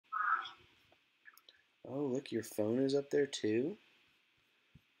Oh, look, your phone is up there too?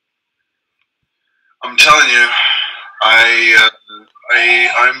 I'm telling you, I'm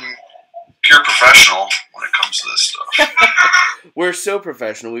pure professional when it comes to this stuff. We're so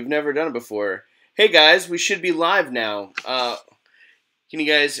professional. We've never done it before. Hey guys, we should be live now. Can you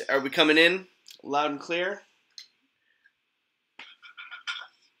guys, are we coming in loud and clear?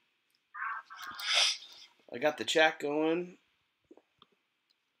 I got the chat going.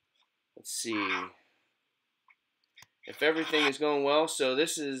 Let's see if everything is going well. So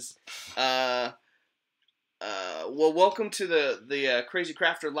this is, well, welcome to the Crazy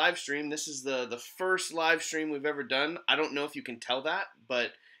Crafter live stream. This is the first live stream we've ever done. I don't know if you can tell that,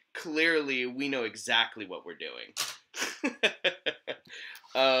 but clearly we know exactly what we're doing.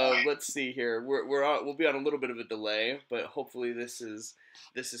 Let's see here. We'll be on a little bit of a delay, but hopefully this is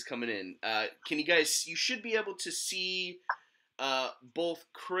coming in. Can you guys? You should be able to see both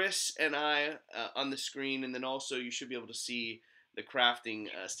Chris and I on the screen, and then also you should be able to see the crafting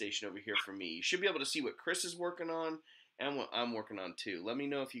station over here for me. You should be able to see what Chris is working on and what I'm working on too. Let me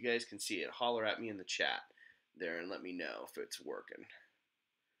know if you guys can see it. Holler at me in the chat there and let me know if it's working.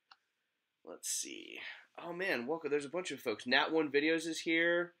 Let's see. Oh man, welcome. There's a bunch of folks. Nat1 Videos is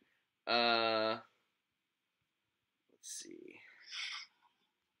here. Let's see.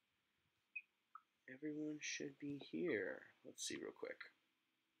 Everyone should be here. Let's see real quick.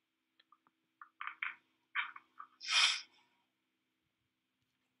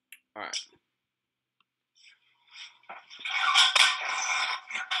 All right.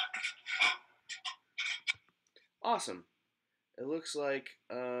 Awesome. It looks like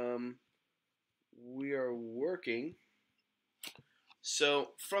we are working. So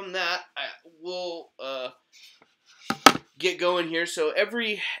from that, we'll get going here. So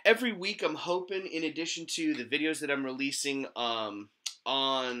every week, I'm hoping, in addition to the videos that I'm releasing on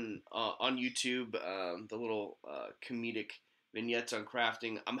YouTube, the little comedic vignettes on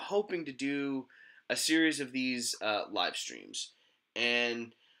crafting, I'm hoping to do a series of these live streams.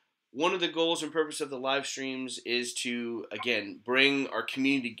 And one of the goals and purpose of the live streams is to, again, bring our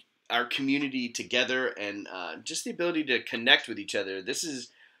community together and just the ability to connect with each other. This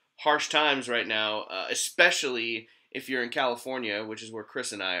is harsh times right now, especially if you're in California, which is where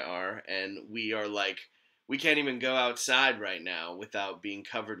Chris and I are, and we can't even go outside right now without being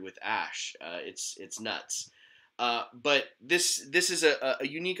covered with ash. It's nuts. But this is a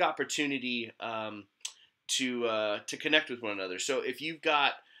unique opportunity to connect with one another. So if you've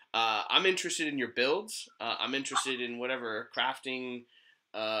got, I'm interested in your builds. I'm interested in whatever crafting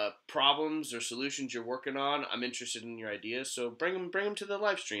problems or solutions you're working on. I'm interested in your ideas. So bring them to the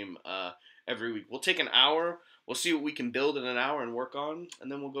live stream every week. We'll take an hour. We'll see what we can build in an hour and work on, and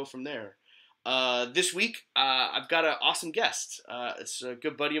then we'll go from there. This week, I've got an awesome guest. It's a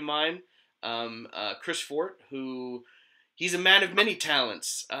good buddy of mine, Chris Fort, who he's a man of many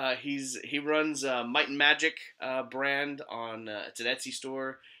talents. He runs Might and Magic brand on it's an Etsy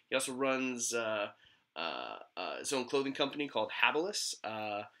store. He also runs his own clothing company called Habilis.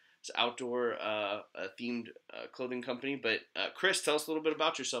 It's an outdoor themed clothing company. But Chris, tell us a little bit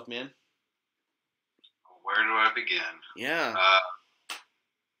about yourself, man. Where do I begin? Yeah.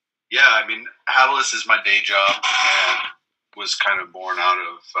 I mean, Habilis is my day job and was kind of born out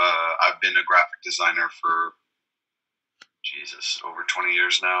of, I've been a graphic designer for, over 20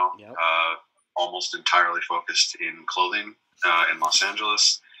 years now. Yep. Almost entirely focused in clothing in Los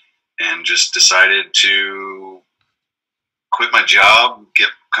Angeles, and just decided to quit my job,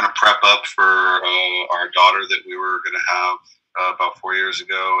 kind of prep up for our daughter that we were going to have about 4 years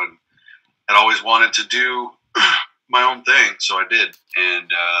ago, and I'd always wanted to do my own thing, so I did, and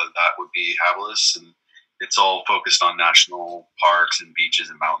that would be Habilis, and it's all focused on national parks and beaches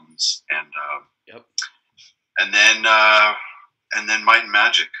and mountains, and Yep. And then Might and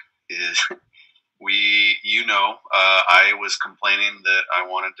Magic is I was complaining that I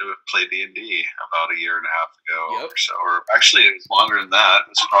wanted to play D&D about a year and a half ago. Yep. Or so, or actually it was longer than that. It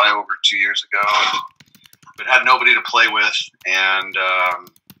was probably over 2 years ago, but had nobody to play with, and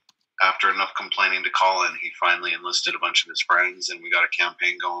after enough complaining to Colin, he finally enlisted a bunch of his friends, and we got a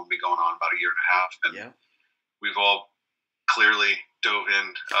campaign going on about a year and a half, and we've all clearly dove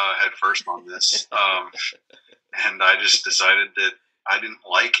in head first on this. And I just decided that I didn't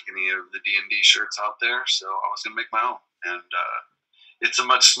like any of the D&D shirts out there, so I was going to make my own. And it's a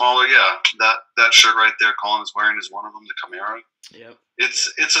much smaller, that shirt right there Colin is wearing is one of them, the Chimera. Yep.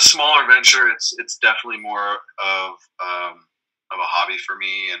 It's a smaller venture. It's definitely more of a hobby for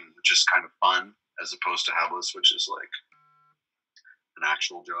me and just kind of fun, as opposed to Habilis, which is like an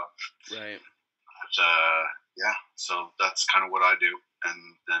actual job. Right. But, so that's kind of what I do,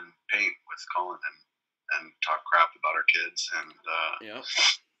 and then paint with Colin, kids, and Yep.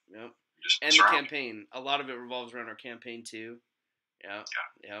 Yep. just And the campaign. A lot of it revolves around our campaign too. Yeah.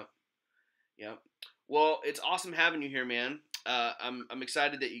 Yep. Yep. Well, it's awesome having you here, man. I'm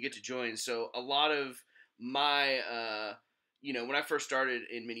excited that you get to join. So a lot of my when I first started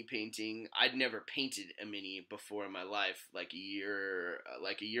in mini painting, I'd never painted a mini before in my life, like a year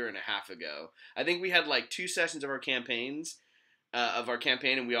and a half ago. I think we had like 2 sessions of our campaign,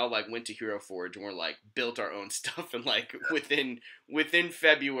 and we all like went to Hero Forge and we're like built our own stuff, and like within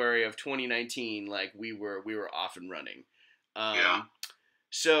February of 2019, like we were off and running.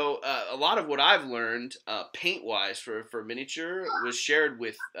 So a lot of what I've learned paint wise for miniature was shared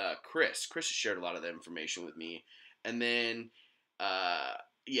with Chris. Chris has shared a lot of that information with me, and then I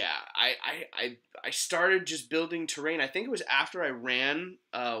started just building terrain. I think it was after I ran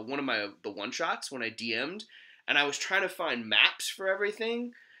one of the one shots when I DM'd, and I was trying to find maps for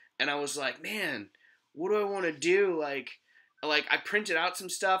everything, and I was like, man, what do I want to do? Like I printed out some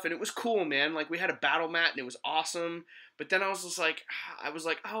stuff, and it was cool, man. Like we had a battle mat, and it was awesome. But then I was just like,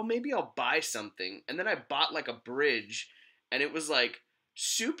 oh, maybe I'll buy something. And then I bought like a bridge, and it was like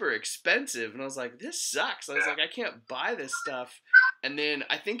super expensive. And I was like, this sucks. I was like, I can't buy this stuff. And then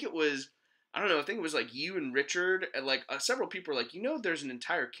I think it was like you and Richard and like several people were like, there's an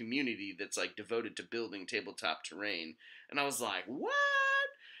entire community that's like devoted to building tabletop terrain. And I was like, what?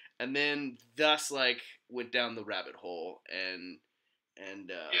 And then thus like went down the rabbit hole, and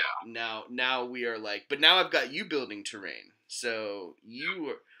now we are like, but now I've got you building terrain. So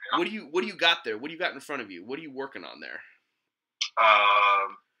what do you got there? What do you got in front of you? What are you working on there?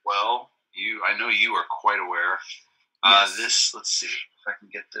 Well, I know you are quite aware. Yes. Let's see if I can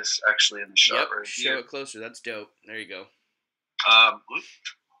get this actually in the shot right here. Show it closer. That's dope. There you go.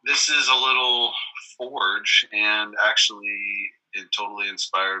 This is a little forge, and actually totally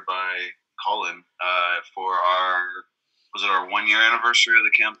inspired by Colin for our 1 year anniversary of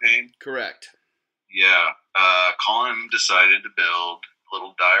the campaign? Correct. Yeah. Colin decided to build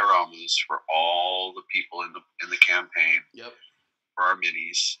little dioramas for all the people in the campaign. Yep. For our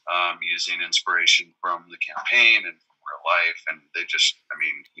minis, using inspiration from the campaign and from real life, and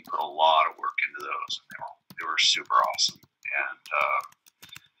he put a lot of work into those, and they were super awesome. And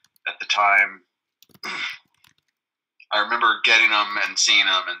at the time, I remember getting them and seeing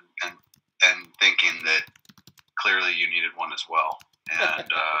them and thinking that clearly you needed one as well. And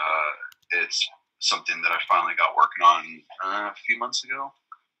it's something that I finally got working on a few months ago.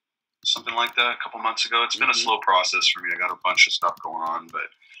 Something like that, a couple months ago. It's been a slow process for me. I got a bunch of stuff going on,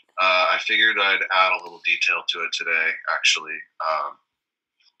 but I figured I'd add a little detail to it today, actually.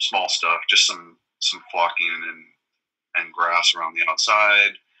 Small stuff, just some flocking and grass around the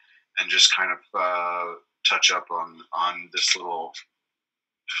outside, and just kind of touch up on this little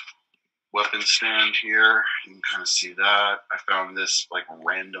weapon stand here. You can kind of see that. I found this like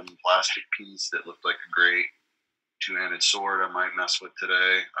random plastic piece that looked like a great two-handed sword I might mess with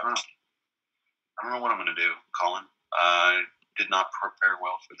today. I don't know what I'm going to do, Colin. I did not prepare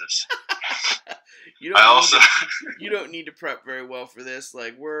well for this. You don't need to prep very well for this.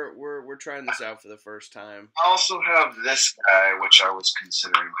 Like we're trying this out for the first time. I also have this guy, which I was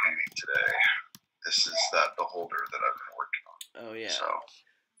considering painting today. This is the holder that I've been working on. Oh yeah.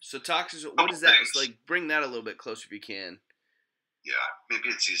 So Toxic, what is that? It's like bring that a little bit closer if you can. Yeah, maybe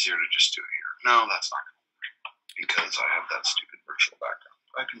it's easier to just do it here. No, that's not going to work because I have that stupid virtual background.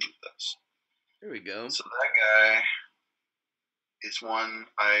 I can move this. There we go. So that guy is one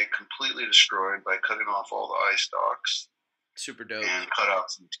I completely destroyed by cutting off all the eye stalks. Super dope. And cut out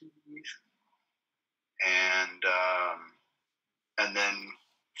some teeth. And then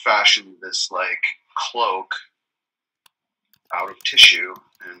fashioned this like cloak out of tissue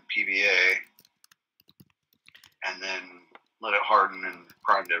and PVA, and then let it harden and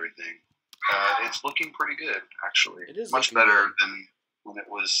primed everything. It's looking pretty good, actually. It is much better than when it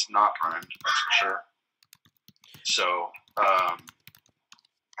was not primed, that's for sure. So,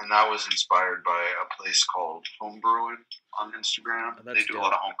 and that was inspired by a place called Homebrewing on Instagram. They do a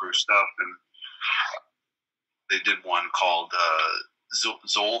lot of homebrew stuff, and they did one called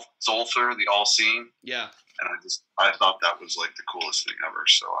Zolther, the All-Seeing. Yeah. And I thought that was like the coolest thing ever.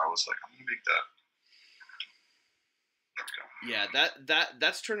 So I was like, I'm gonna make that. There we go. Yeah,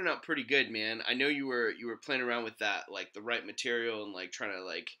 that's turning out pretty good, man. I know you were playing around with that, like the right material and like trying to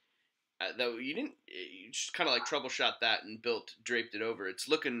like though you just kind of like troubleshot that and draped it over. It's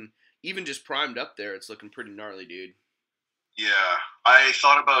looking, even just primed up there, it's looking pretty gnarly, dude. Yeah, I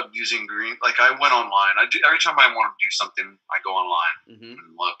thought about using green. Like I went online. Every time I want to do something, I go online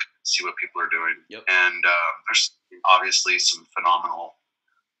and look, see what people are doing. Yep. And there's obviously some phenomenal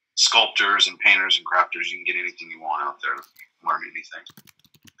sculptors and painters and crafters. You can get anything you want out there. Learn anything.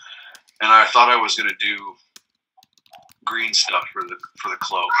 And I thought I was going to do green stuff for the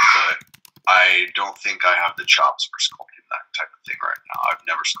cloak, but I don't think I have the chops for sculpting that type of thing right now. I've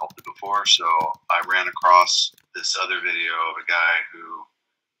never sculpted before, so I ran across this other video of a guy who,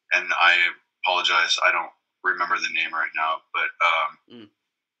 and I apologize, I don't remember the name right now, but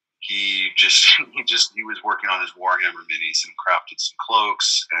he was working on his Warhammer minis and crafted some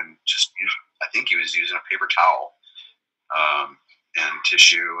cloaks, and I think he was using a paper towel and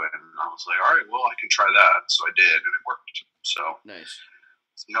tissue, and I was like, all right, well, I can try that. So I did, and it worked. So nice.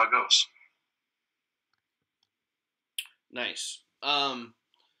 See how it goes. Nice.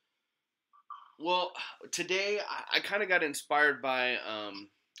 Well, today I kind of got inspired by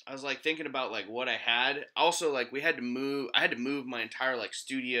I was like thinking about like what I had. Also, like I had to move my entire like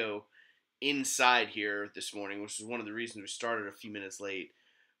studio inside here this morning, which is one of the reasons we started a few minutes late.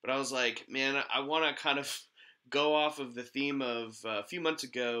 But I was like, man, I want to kind of go off of the theme of a few months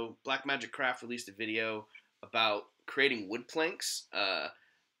ago, Black Magic Craft released a video about creating wood planks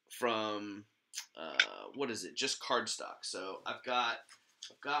from what is it? Just cardstock. So I've got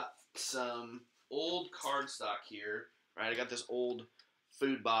some old cardstock here, right? I got this old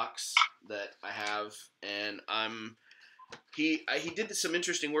food box that I have, and he did some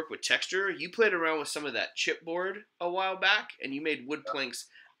interesting work with texture. You played around with some of that chipboard a while back, and you made wood planks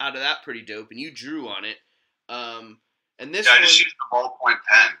out of that pretty dope, and you drew on it. And this I just used the ballpoint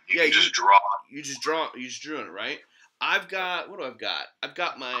pen. You just draw. You just drew on it, right? What do I've got? I've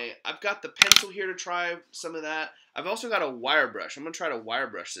got the pencil here to try some of that. I've also got a wire brush. I'm gonna try to wire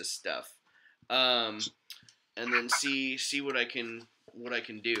brush this stuff, and then see what I can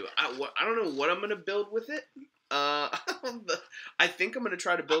do. I don't know what I'm gonna build with it. I think I'm gonna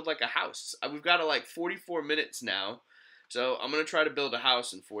try to build like a house. We've got like 44 minutes now, so I'm gonna try to build a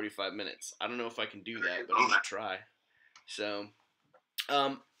house in 45 minutes. I don't know if I can do that, but I'm gonna try. So,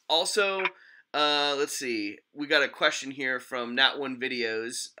 also, let's see. We got a question here from Nat1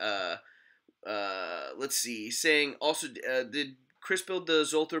 Videos. Let's see, saying also, did Chris build the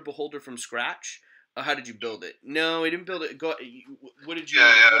Zoltar beholder from scratch? How did you build it? No, he didn't build it. What did you?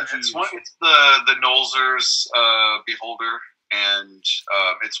 Yeah. What did you use? It's the Nolzur's beholder, and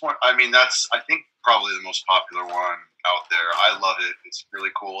it's one. I mean, that's I think probably the most popular one out there. I love it. It's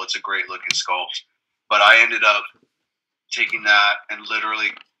really cool. It's a great looking sculpt. But I ended up taking that and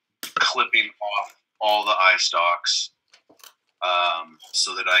literally clipping off all the eye stalks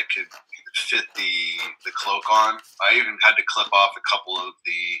so that I could fit the cloak on. I even had to clip off a couple of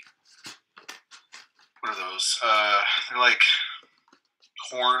the, what are those? They're like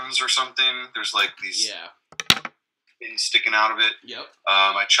horns or something. There's like these things sticking out of it. Yep.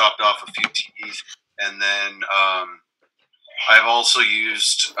 I chopped off a few teeth, and then I've also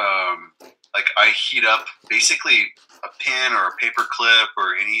used like I heat up basically a pin or a paper clip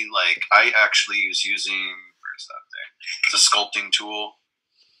or any I actually using where's that thing? It's a sculpting tool.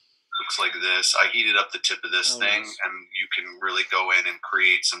 Looks like this. I heated up the tip of this thing, nice. And you can really go in and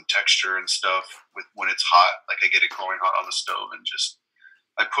create some texture and stuff with when it's hot. Like I get it going hot on the stove, and just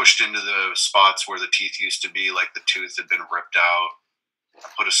I pushed into the spots where the teeth used to be, like the tooth had been ripped out. I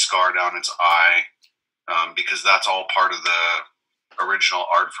put a scar down its eye because that's all part of the original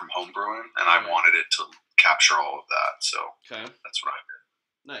art from homebrewing, and I wanted it to capture all of that. So that's what I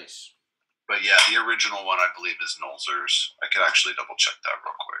did. Nice. But yeah, the original one I believe is Nolzur's. I could actually double check that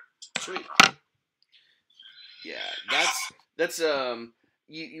real quick. Sweet. Yeah, that's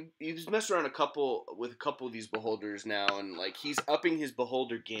you've messed around with a couple of these beholders now, and like he's upping his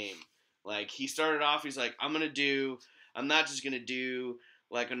beholder game. Like he started off, he's like, I'm not just gonna do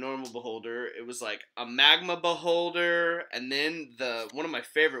like a normal beholder. It was like a magma beholder, and then one of my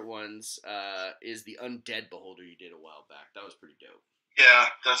favorite ones is the undead beholder you did a while back. That was pretty dope. Yeah,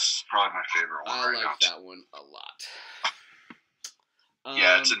 that's probably my favorite one. I like that one a lot.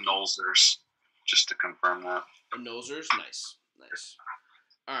 Yeah, it's a Nolzur's, just to confirm that. A Nolzur's? Nice.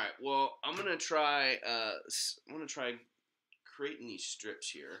 All right, well, I'm gonna try creating these strips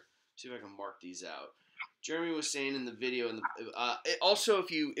here. See if I can mark these out. Jeremy was saying in the video, also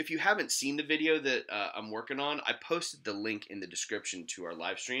if you haven't seen the video that I'm working on, I posted the link in the description to our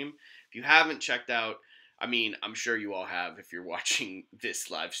live stream. If you haven't checked out, I mean, I'm sure you all have. If you're watching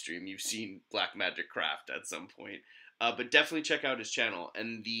this live stream, you've seen Black Magic Craft at some point. But definitely check out his channel,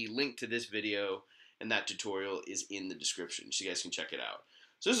 and the link to this video and that tutorial is in the description, so you guys can check it out.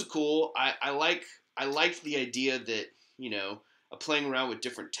 So this is cool. I liked the idea that, you know, playing around with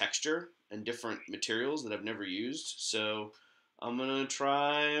different texture and different materials that I've never used. So I'm gonna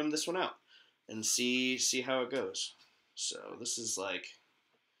try this one out and see how it goes. So this is like,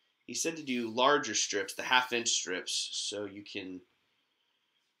 he said to do larger strips, the 1/2 inch strips, so you can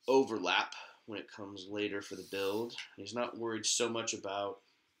overlap when it comes later for the build. He's not worried so much about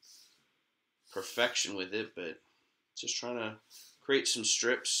perfection with it, but just trying to create some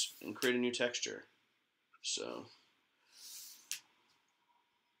strips and create a new texture. So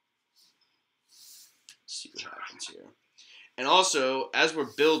let's see what happens here. And also, as we're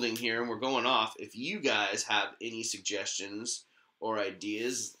building here and we're going off, if you guys have any suggestions or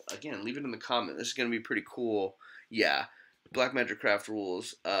ideas, again, leave it in the comment. This is going to be pretty cool. Yeah, Blackmagic Craft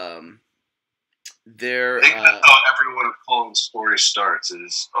rules. They're, I think that's how everyone of Colin's story starts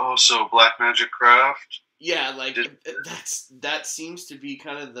is, oh, so Blackmagic Craft? Yeah, like, that seems to be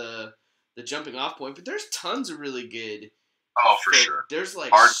kind of the jumping off point. But there's tons of really good. Oh, for sure. There's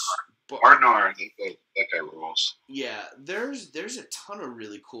like... Hardnor, that guy rules. Yeah, there's a ton of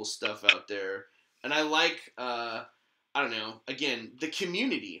really cool stuff out there. And I like, I don't know, again, the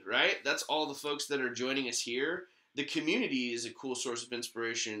community, right? That's all the folks that are joining us here. The community is a cool source of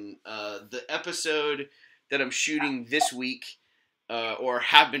inspiration. The episode that I'm shooting this week, or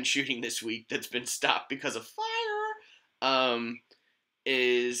have been shooting this week, that's been stopped because of fire,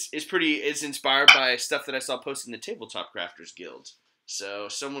 is inspired by stuff that I saw posted in the Tabletop Crafters Guild. So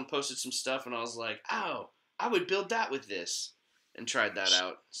someone posted some stuff, and I was like, "Oh, I would build that with this," and tried that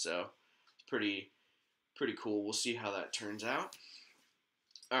out. So it's pretty cool. We'll see how that turns out.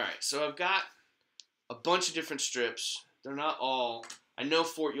 All right, so I've got a bunch of different strips. They're not all. I know,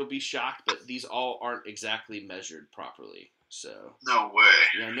 Fort, you'll be shocked, but these all aren't exactly measured properly. So no way.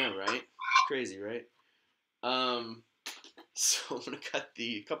 Yeah, I know, right? Crazy, right? So I'm gonna cut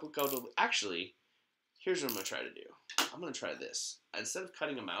the couple. Actually, here's what I'm gonna try to do. I'm going to try this. Instead of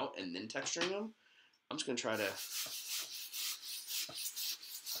cutting them out and then texturing them, I'm just going to try to...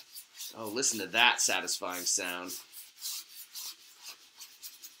 Oh, listen to that satisfying sound.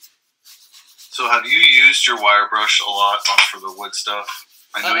 So have you used your wire brush a lot for the wood stuff?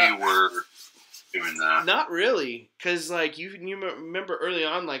 I know you were doing that. Not really, because like you remember early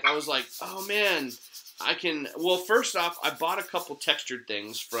on, like I was like, oh man, I can... Well, first off, I bought a couple textured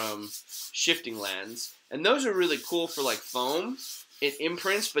things from Shifting Lands, and those are really cool for like foam. It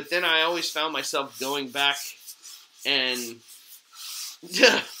imprints, but then I always found myself going back and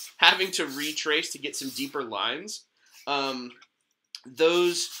having to retrace to get some deeper lines.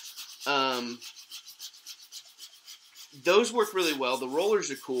 Those work really well. The rollers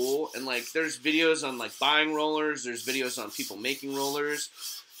are cool, and like there's videos on like buying rollers. There's videos on people making rollers,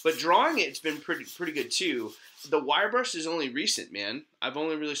 but drawing it's been pretty good too. The wire brush is only recent, man. I've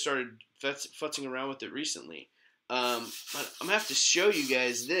only really started futzing around with it recently. But I'm gonna have to show you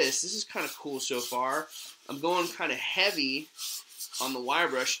guys this. This is kind of cool so far. I'm going kind of heavy on the wire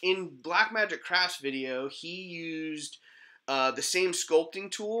brush. In Blackmagic Craft's video, he used the same sculpting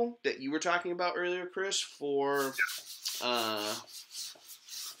tool that you were talking about earlier, Chris, for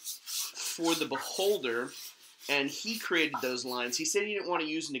the Beholder, and he created those lines. He said he didn't want to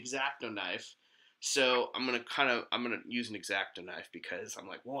use an X-Acto knife, so I'm gonna use an X-Acto knife because I'm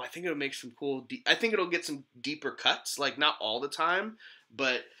like, well, I think it'll make some cool. I think it'll get some deeper cuts, like not all the time,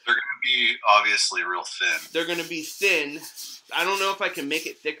 but they're gonna be obviously real thin. They're gonna be thin. I don't know if I can make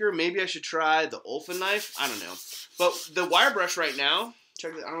it thicker. Maybe I should try the Olfa knife. I don't know. But the wire brush right now,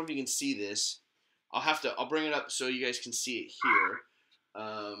 check it. I don't know if you can see this. I'll bring it up so you guys can see it here.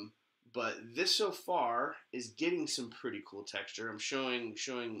 But this so far is getting some pretty cool texture. I'm showing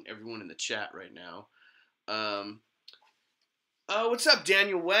everyone in the chat right now. What's up,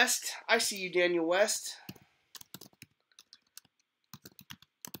 Daniel West? I see you, Daniel West.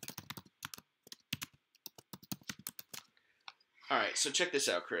 All right, so check this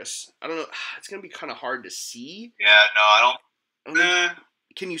out, Chris. I don't know. It's gonna be kind of hard to see. Yeah, no, I don't.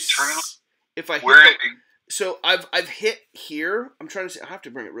 Can you turn it? If I hit Where? So I've hit here. I'm trying to see. I have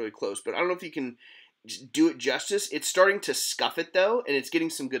to bring it really close, but I don't know if you can do it justice. It's starting to scuff it though, and it's getting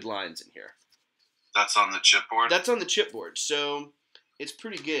some good lines in here. That's on the chipboard? That's on the chipboard, so it's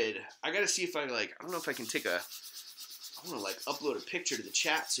pretty good. I gotta see if I like. I don't know if I can take a. I want to like upload a picture to the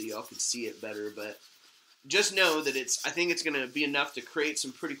chat so y'all can see it better, but just know that I think it's gonna be enough to create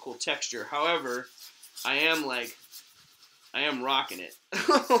some pretty cool texture. However, I am rocking it.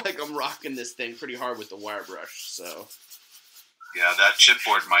 Like I'm rocking this thing pretty hard with the wire brush. So yeah, that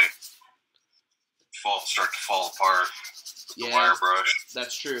chipboard might start to fall apart with the wire brush.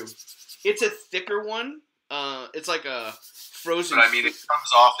 That's true. It's a thicker one. It's like a frozen. But I mean, it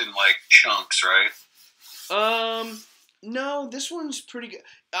comes off in like chunks, right? No, this one's pretty good.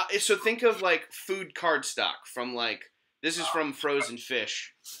 So think of like food cardstock from like this is from Frozen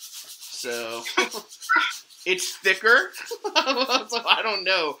Fish. So it's thicker. So I don't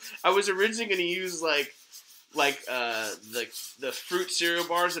know. I was originally going to use like the fruit cereal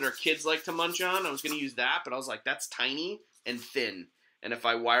bars that our kids like to munch on. I was going to use that, but I was like, that's tiny and thin. And if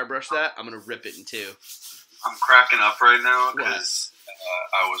I wire brush that, I'm going to rip it in two. I'm cracking up right now because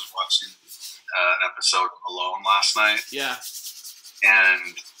I was watching an episode of Alone last night. Yeah.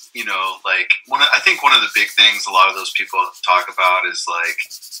 And, you know, like, I think one of the big things a lot of those people talk about is, like,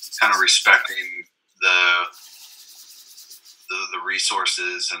 kind of respecting the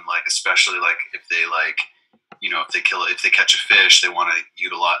resources, and, like, especially, like, if they, like, you know, if they catch a fish, they want to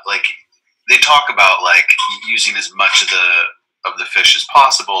utilize, like, they talk about, like, using as much of the fish as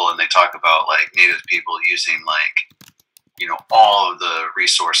possible, and they talk about, like, native people using, like, you know, all of the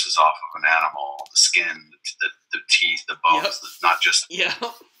resources off of an animal, the skin, the teeth, the bones, not just. Yeah.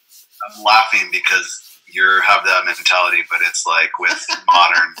 I'm laughing because you have that mentality, but it's like with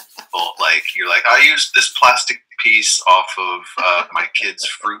modern people, like, you're like, I used this plastic piece off of my kid's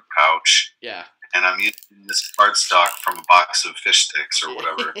fruit pouch. Yeah. And I'm using this cardstock from a box of fish sticks or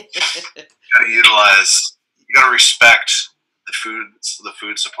whatever. You gotta respect the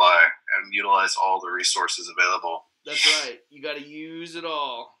food supply and utilize all the resources available. That's right. You gotta use it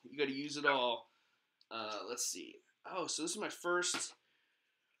all. Let's see. Oh, so this is my first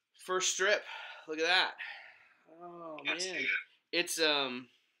strip. Look at that. Oh man, it's bump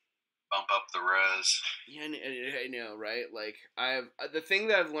up the res. Yeah, I know, right? Like, the thing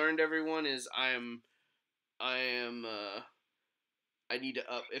that I've learned, everyone, is I need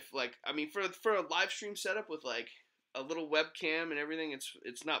to up, if, like, I mean, for a live stream setup with, like, a little webcam and everything,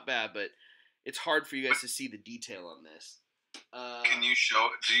 it's not bad, but it's hard for you guys to see the detail on this. Can you show?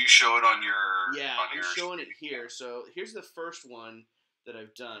 Do you show it on your? Yeah, on I'm showing it here. So here's the first one that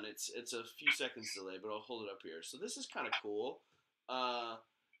I've done. It's a few seconds delay, but I'll hold it up here. So this is kind of cool. I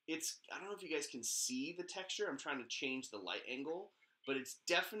don't know if you guys can see the texture. I'm trying to change the light angle, but it's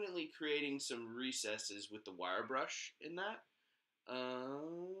definitely creating some recesses with the wire brush in that.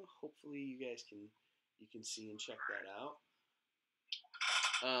 Hopefully you guys can see and check that out.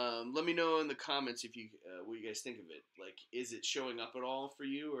 Let me know in the comments if you what you guys think of it. Like, is it showing up at all for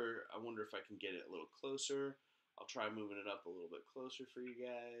you, or I wonder if I can get it a little closer. I'll try moving it up a little bit closer for you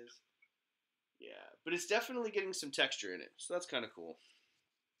guys. Yeah, but it's definitely getting some texture in it, so that's kind of cool.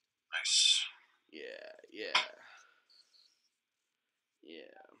 Nice. Yeah.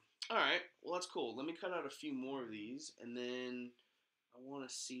 All right, well, that's cool. Let me cut out a few more of these, and then I want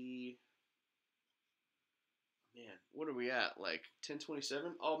to see. Man, what are we at? Like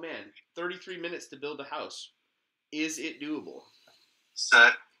 10:27? Oh man, 33 minutes to build a house. Is it doable?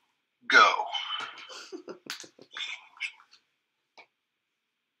 Set, go.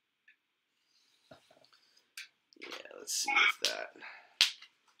 Yeah, let's see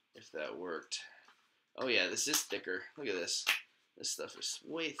if that worked. Oh yeah, this is thicker. Look at this. This stuff is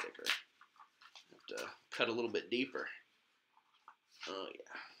way thicker. I have to cut a little bit deeper. Oh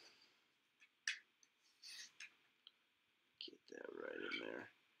yeah. Get that right in there.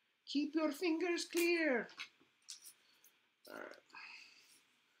 Keep your fingers clear. All right.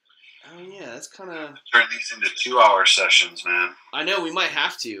 Oh yeah, that's kind of. Turn these into 2-hour sessions, man. I know, we might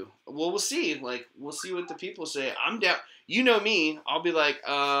have to. Well, we'll see. Like, we'll see what the people say. I'm down. You know me. I'll be like,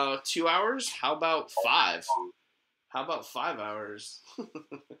 2 hours. How about 5? How about 5 hours?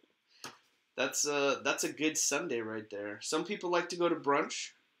 That's a good Sunday right there. Some people like to go to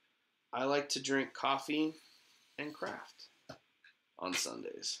brunch. I like to drink coffee and craft on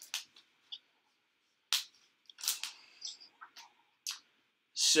Sundays.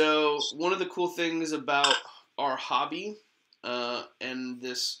 So one of the cool things about our hobby and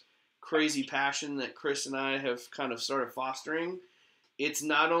this crazy passion that Chris and I have kind of started fostering, it's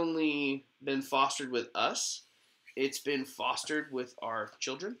not only been fostered with us, it's been fostered with our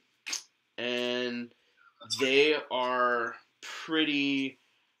children. And they are pretty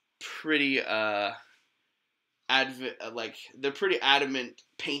they're pretty adamant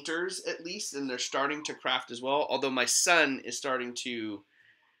painters, at least, and they're starting to craft as well. Although my son is starting to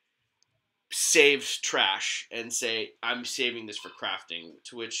save trash and say, I'm saving this for crafting,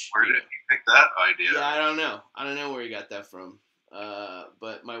 to which... Where did you pick that idea? Yeah, I don't know where he got that from.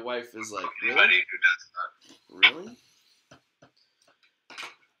 But my wife is like, really? Anybody who does that. Really?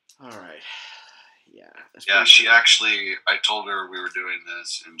 All right. Yeah. Yeah, she actually, I told her we were doing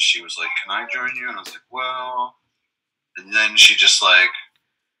this, and she was like, can I join you? And I was like, well... And then she's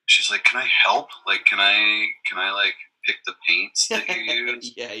like, can I help? Like, can I like, pick the paints that you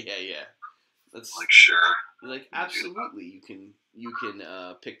use? Yeah. That's like, sure. You're like, absolutely, you can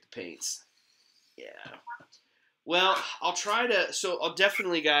pick the paints. Yeah. Well, I'll try to. So I'll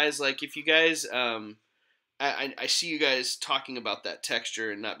definitely, guys. Like, if you guys, I see you guys talking about that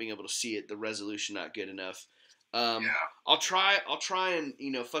texture and not being able to see it, the resolution not good enough. Yeah. I'll try and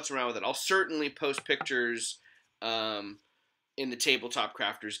futz around with it. I'll certainly post pictures, um, in the Tabletop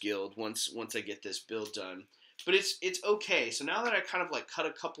Crafters Guild once I get this build done. But it's okay. So now that I kind of like cut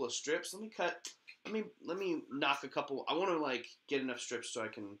a couple of strips, let me knock a couple. I want to like get enough strips so I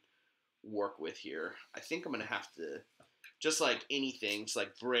can work with here. I think I'm gonna have to, just like anything, it's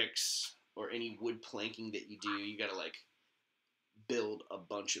like bricks or any wood planking that you do, you gotta like build a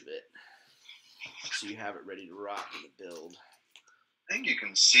bunch of it so you have it ready to rock in the build. I think you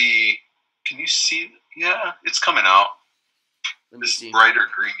can see. Can you see? Yeah, it's coming out. This brighter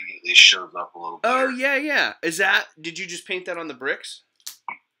green at least shows up a little bit. Oh yeah. Did you just paint that on the bricks?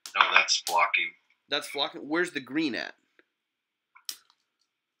 No, that's flocking. That's flocking. Where's the green at?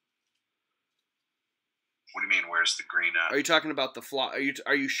 What do you mean? Where's the green at? Are you talking about the flock?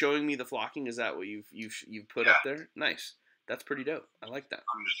 Are you showing me the flocking? Is that what you've put up there? Nice. That's pretty dope. I like that.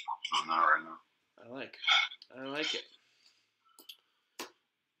 I'm just working on that right now. I like it.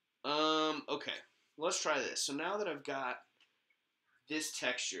 Okay. Let's try this. So now that I've got this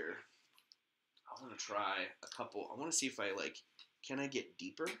texture, I want to try a couple. I want to see if I like. Can I get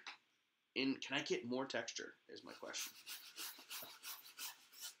deeper? Can I get more texture? Is my question.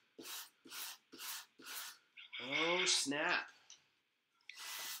 Oh, snap.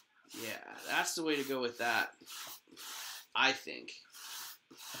 Yeah, that's the way to go with that, I think.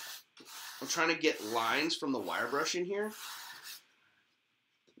 I'm trying to get lines from the wire brush in here.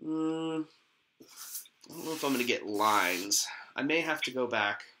 I don't know if I'm going to get lines. I may have to go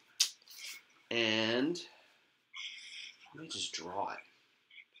back and let me just draw it.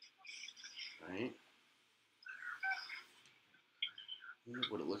 Right?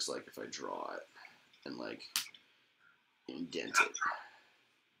 Look what it looks like if I draw it and like indent it.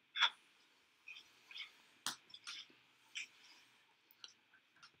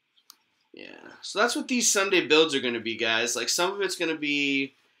 Yeah, so that's what these Sunday builds are going to be, guys. Like, some of it's going to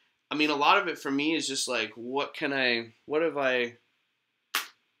be, I mean, a lot of it for me is just like, what have I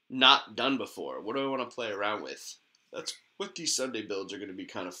not done before? What do I want to play around with? That's what these Sunday builds are going to be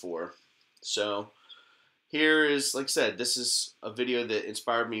kind of for. So here is, like I said, this is a video that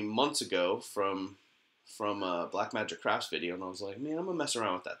inspired me months ago from Black Magic Crafts video, and I was like, man, I'm going to mess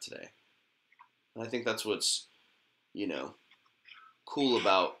around with that today. And I think that's what's, cool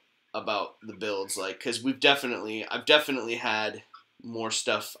about the builds, like, because I've definitely had more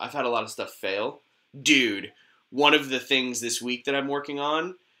stuff. I've had a lot of stuff fail. Dude, one of the things this week that I'm working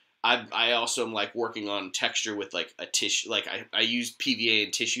on, I also am like working on texture with like a tissue. Like I used PVA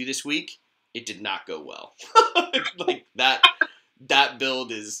and tissue this week. It did not go well. Like that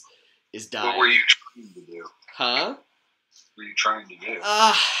build is dying. What were you trying to do? Huh? What were you trying to do?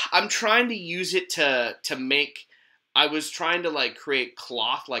 I'm trying to use it to make. I was trying to like create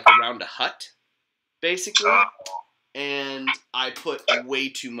cloth like around a hut, basically, and I put way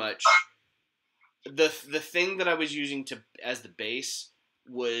too much. The thing that I was using as the base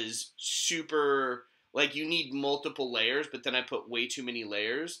was super, like, you need multiple layers, but then I put way too many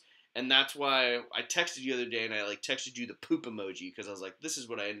layers, and that's why I texted you the other day and I like texted you the poop emoji because I was like, this is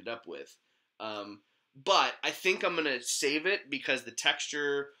what I ended up with. But I think I'm gonna save it because the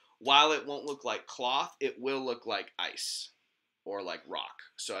texture, while it won't look like cloth, it will look like ice or like rock.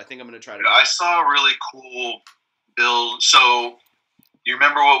 So I think I'm going to try to... I saw a really cool build. So you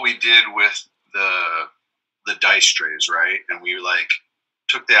remember what we did with the dice trays, right? And we like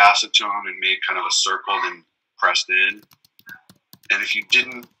took the acetone and made kind of a circle and pressed in. And if you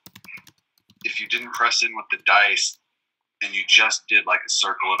didn't press in with the dice and you just did like a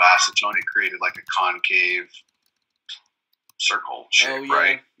circle of acetone, it created like a concave circle shape,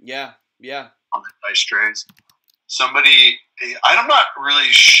 right? Yeah. On the dice trays. Somebody, I'm not really,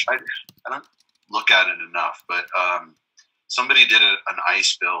 I don't look at it enough, but somebody did an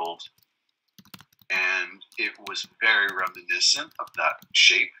ice build, and it was very reminiscent of that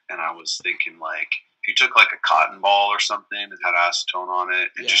shape. And I was thinking, like, if you took like a cotton ball or something and had acetone on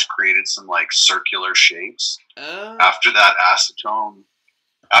it, and just created some like circular shapes. After that acetone,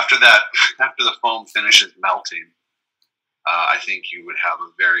 after the foam finishes melting, I think you would have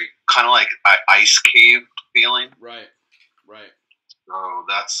a very kind of like ice cave feeling. Right. So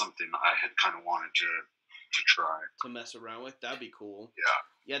that's something I had kind of wanted to try. To mess around with. That'd be cool. Yeah.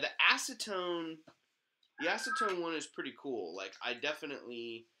 Yeah, the acetone one is pretty cool. Like, I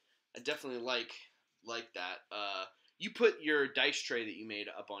definitely like that. You put your dice tray that you made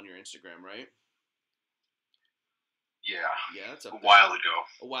up on your Instagram, right? Yeah, Yeah, that's up a there. while ago.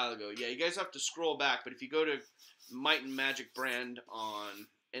 A while ago. Yeah, you guys have to scroll back, but if you go to mightandmagicbrand on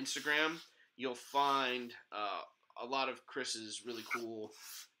Instagram, you'll find a lot of Chris's really cool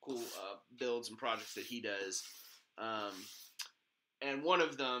builds and projects that he does. And one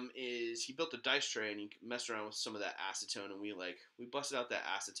of them is he built a dice tray and he messed around with some of that acetone, and we busted out that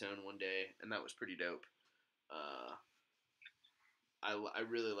acetone one day, and that was pretty dope. I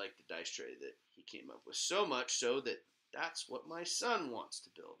really like the dice tray that he came up with, so much so that that's what my son wants to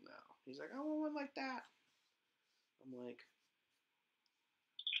build now. He's like, I want one like that. I'm like,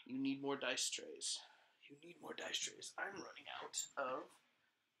 you need more dice trays. You need more dice trays. I'm running out of.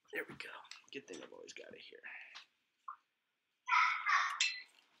 There we go. Good thing I've always got it here.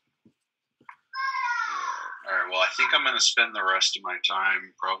 All right. Well, I think I'm going to spend the rest of my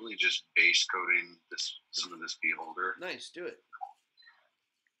time probably just base coating some of this beholder. Nice. Do it.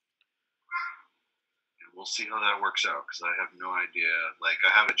 We'll see how that works out, because I have no idea. Like, I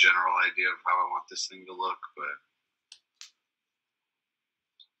have a general idea of how I want this thing to look, but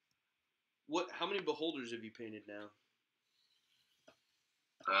how many beholders have you painted now?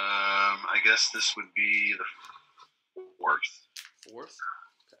 I guess this would be the fourth. Fourth?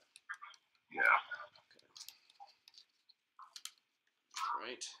 Okay. Yeah. Okay. All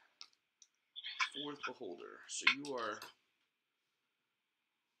right. Fourth beholder. So you are.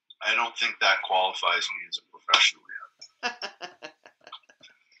 I don't think that qualifies me as a professional yet.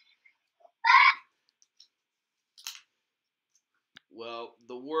 Well,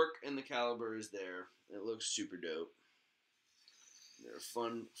 the work and the caliber is there. It looks super dope. They're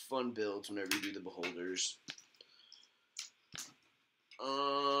fun builds whenever you do the beholders.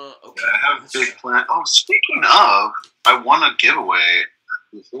 Okay. Yeah, I have a big plan. Oh, speaking of, I won a giveaway.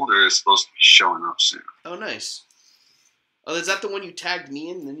 The beholder is supposed to be showing up soon. Oh, nice. Oh, is that the one you tagged me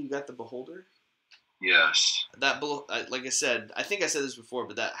in, and then you got the beholder? Yes. That like I said, I think I said this before,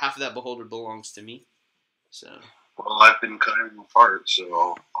 but that half of that beholder belongs to me. So. Well, I've been cutting them apart,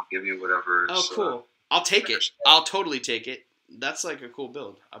 so I'll give you whatever. Oh, cool. I'll take it. I'll totally take it. That's like a cool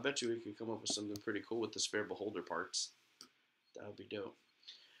build. I bet you we could come up with something pretty cool with the spare beholder parts. That would be dope.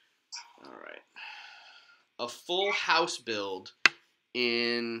 All right. A full house build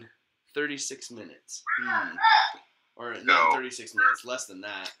in 36 minutes. Or not 36 minutes, less than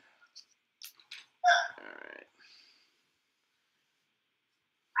that. All right.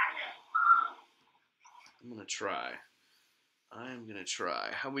 I'm going to try.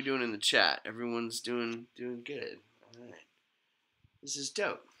 How are we doing in the chat? Everyone's doing good. All right. This is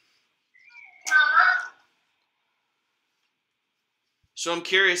dope. So I'm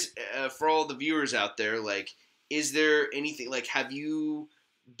curious, for all the viewers out there, like, is there anything, like, have you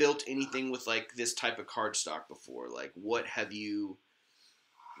built anything with, like, this type of cardstock before? Like, what have you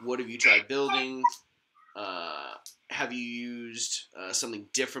tried building? Have you used something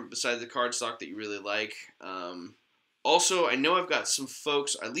different besides the cardstock that you really like? Also, I know I've got some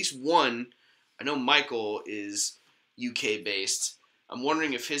folks, at least one, I know Michael is UK based. I'm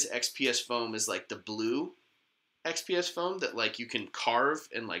wondering if his XPS foam is like the blue XPS foam that like you can carve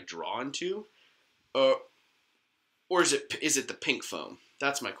and like draw into, or is it the pink foam?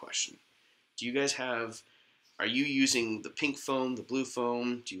 That's my question. Do you guys are you using the pink foam, the blue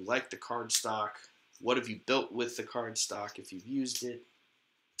foam? Do you like the cardstock? What have you built with the cardstock if you've used it?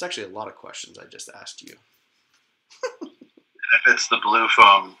 It's actually a lot of questions I just asked you. If it's the blue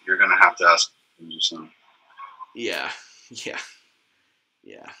foam, you're going to have to ask me soon. Yeah.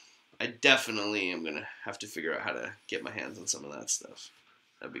 I definitely am going to have to figure out how to get my hands on some of that stuff.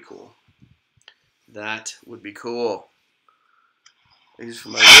 That'd be cool. That would be cool. These for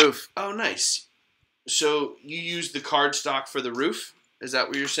my roof. Oh, nice. So you use the cardstock for the roof? Is that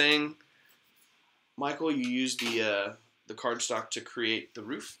what you're saying, Michael? You used the cardstock to create the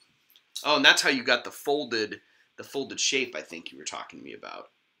roof? Oh, and that's how you got the folded shape, I think you were talking to me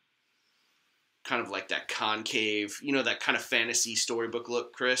about. Kind of like that concave, that kind of fantasy storybook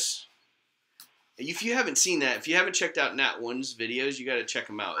look, Chris. If you haven't seen that, if you haven't checked out Nat One's videos, you got to check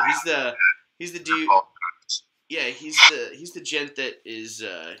him out. He's the dude. Yeah, he's the gent that is.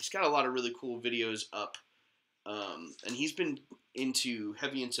 He's got a lot of really cool videos up, and he's been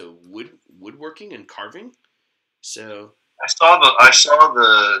heavy into woodworking and carving. So I saw the shout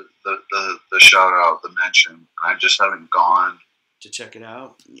out, the mention. I just haven't gone to check it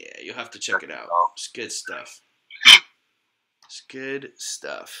out. Yeah, you'll have to check it out. It's good stuff. It's good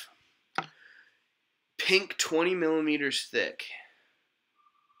stuff. Pink 20 millimeters thick.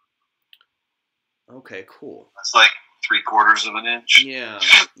 Okay, cool. That's like 3/4 of an inch. Yeah.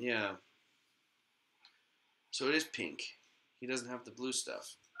 So it is pink. He doesn't have the blue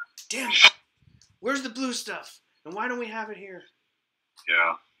stuff. Damn it! Where's the blue stuff? And why don't we have it here?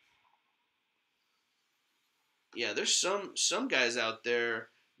 Yeah. Yeah, there's some guys out there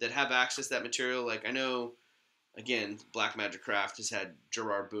that have access to that material. Like, I know, again, Black Magic Craft has had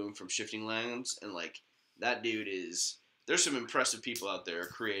Gerard Boom from Shifting Lands, and like that dude is. There's some impressive people out there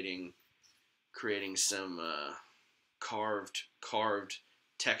creating some carved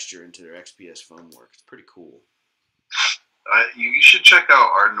texture into their XPS foam work. It's pretty cool. You should check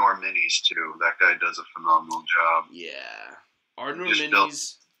out Ardnor Minis too. That guy does a phenomenal job. Yeah, Ardnor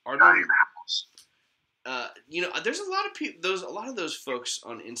Minis. You know, there's a lot of people. A lot of those folks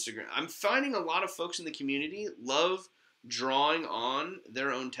on Instagram. I'm finding a lot of folks in the community love drawing on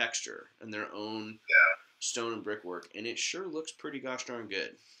their own texture and their own stone and brickwork, and it sure looks pretty gosh darn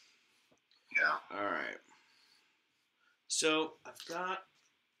good. Yeah. All right. So I've got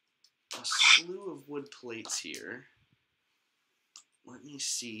a slew of wood plates here. Let me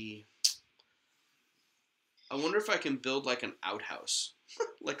see. I wonder if I can build like an outhouse,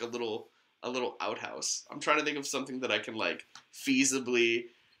 like a little outhouse. I'm trying to think of something that I can like feasibly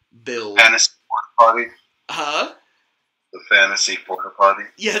build. Fantasy porta potty. Huh? The fantasy porta potty.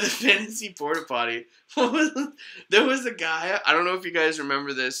 Yeah, the fantasy porta potty. There was a guy. I don't know if you guys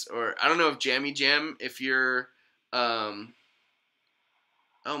remember this, or I don't know if Jammy Jam. If you're, oh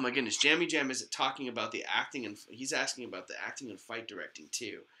my goodness, Jammy Jam is talking about the acting, and he's asking about the acting and fight directing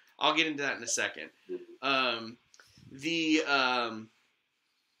too. I'll get into that in a second.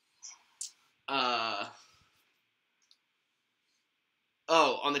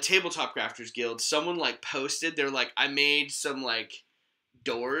 On the Tabletop Crafters Guild, someone like posted, they're like, I made some like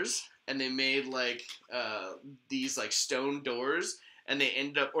doors, and they made like these like stone doors, and they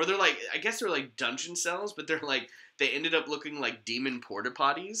ended up, or they're like, I guess they're like dungeon cells, but they're like, they ended up looking like demon porta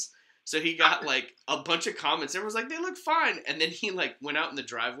potties. So he got like a bunch of comments. Everyone was like, they look fine. And then he like went out in the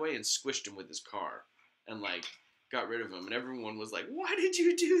driveway and squished them with his car and like got rid of them. And everyone was like, why did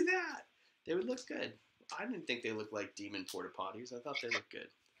you do that? They would look good. I didn't think they looked like demon porta potties. I thought they looked good.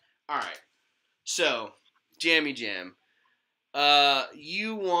 All right. So, Jammy Jam,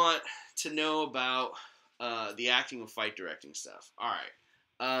 you want to know about the acting and fight directing stuff. All right.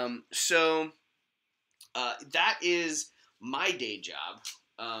 That is my day job.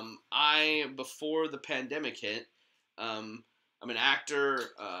 Before the pandemic hit, I'm an actor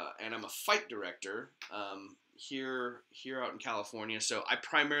and I'm a fight director here out in California. So I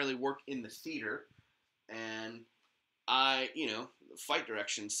primarily work in the theater, and fight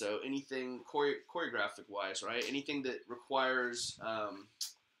direction. So anything choreographic wise, right? Anything that requires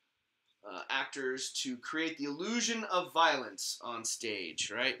actors to create the illusion of violence on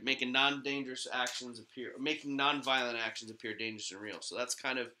stage, right? Making non-dangerous actions appear, making non-violent actions appear dangerous and real. So that's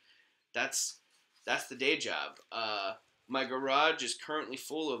the day job. My garage is currently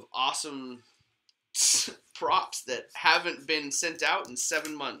full of awesome props that haven't been sent out in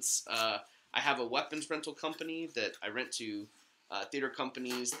 7 months. I have a weapons rental company that I rent to theater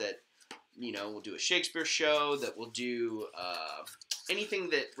companies that will do a Shakespeare show, that will do anything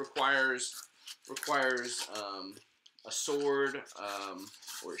that requires a sword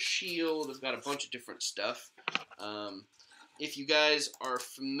or a shield. I've got a bunch of different stuff. If you guys are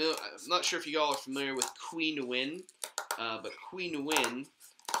familiar, I'm not sure if you all are familiar with Queen Nguyen, but Queen Nguyen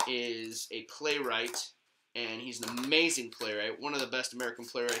is a playwright, and he's an amazing playwright, one of the best American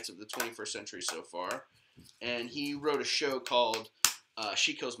playwrights of the 21st century so far. And he wrote a show called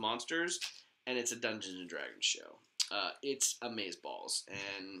She Kills Monsters, and it's a Dungeons and Dragons show. It's amazeballs,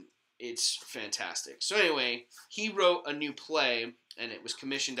 and it's fantastic. So anyway, he wrote a new play, and it was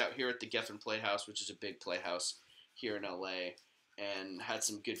commissioned out here at the Geffen Playhouse, which is a big playhouse here in LA, and had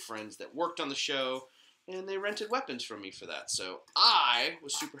some good friends that worked on the show, and they rented weapons from me for that. So I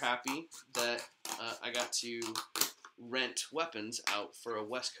was super happy that I got to rent weapons out for a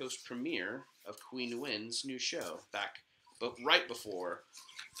West Coast premiere of Queen Nguyen's new show but right before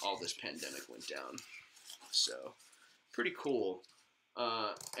all this pandemic went down. So pretty cool.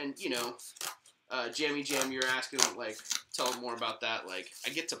 And Jammy Jam, you're asking, like, tell more about that. Like, I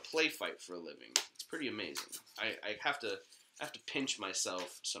get to play fight for a living. It's pretty amazing. I have to pinch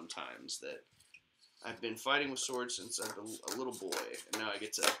myself sometimes that I've been fighting with swords since I was a little boy, and now I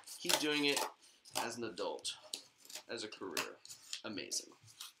get to keep doing it as an adult, as a career. Amazing.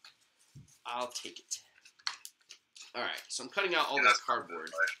 I'll take it. All right, so I'm cutting out all this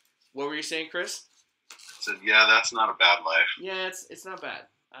cardboard. What were you saying, Chris? So yeah, that's not a bad life. Yeah, it's not bad.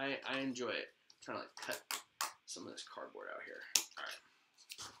 I enjoy it. I'm trying to like cut some of this cardboard out here.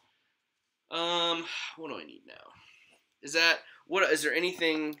 All right. What do I need now? Is there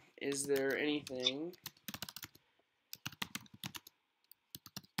anything?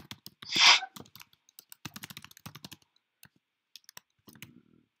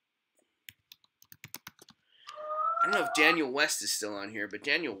 don't know if Daniel West is still on here, but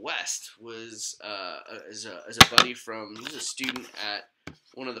Daniel West was is a buddy from. He was a student at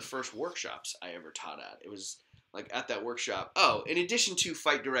one of the first workshops I ever taught at. It was like at that workshop. Oh, in addition to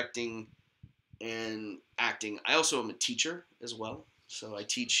fight directing and acting, I also am a teacher as well. So I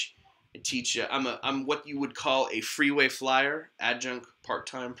teach. I'm what you would call a freeway flyer, adjunct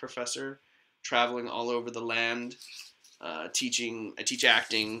part-time professor, traveling all over the land, teaching. I teach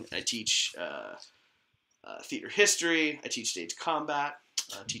acting. I teach theater history. I teach stage combat.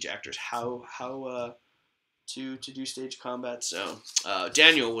 Teach actors how to do stage combat. So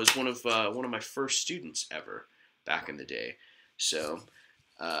Daniel was one of my first students ever back in the day. So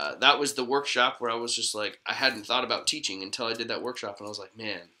that was the workshop where I was just like, I hadn't thought about teaching until I did that workshop, and I was like,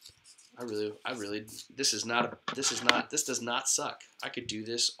 man, I really, this does not suck. I could do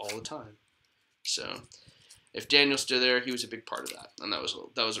this all the time. So if Daniel's still there, he was a big part of that, and that was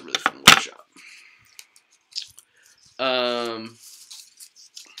a really fun workshop.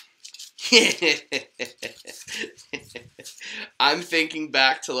 I'm thinking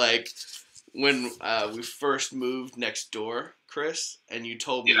back to like when we first moved next door, Chris, and you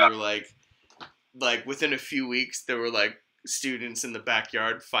told me you were like within a few weeks there were like students in the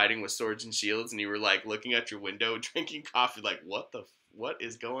backyard fighting with swords and shields, and you were like looking at your window drinking coffee like, what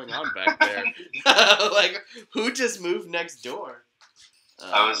is going on back there? Like, who just moved next door?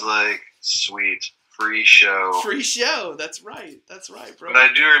 I was like, sweet, free show. Free show, that's right, bro. But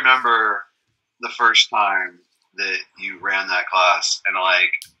I do remember the first time that you ran that class, and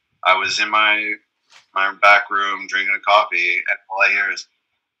like I was in my back room drinking a coffee, and all I hear is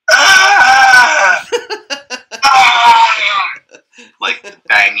ah! Ah! Like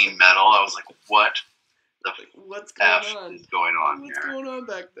banging metal. I was like, what the what's going F on? is going on What's here? going on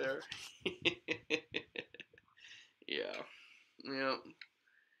back there? Yeah.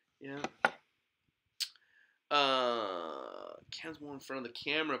 Ken's more in front of the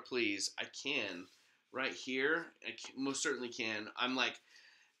camera, please. I can. Right here. Most certainly can. I'm like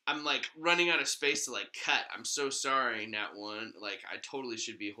running out of space to like cut. I'm so sorry, Nat One. Like, I totally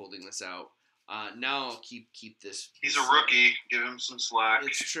should be holding this out. Now I'll keep this. He's a rookie. Give him some slack.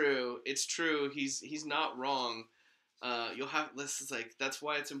 It's true. He's not wrong. You'll have this is like that's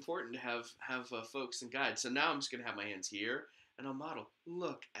why it's important to have folks and guides. So now I'm just gonna have my hands here and I'll model.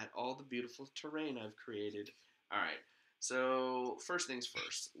 Look at all the beautiful terrain I've created. All right. So first things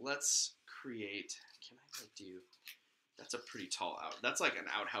first. Let's create. Can I do? That's a pretty tall out. That's like an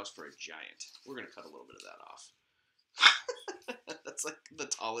outhouse for a giant. We're gonna cut a little bit of that off. That's like the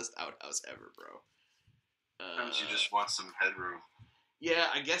tallest outhouse ever, bro. Sometimes you just want some headroom. Yeah,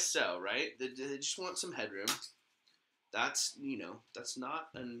 I guess so, right? They just want some headroom. That's not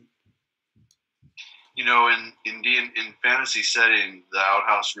an. In fantasy setting, the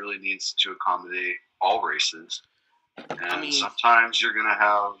outhouse really needs to accommodate all races. And sometimes you're gonna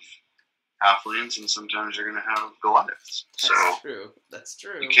have halflings, and sometimes you're gonna have Goliaths. That's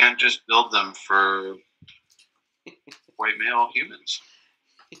true. You can't just build them for white male humans.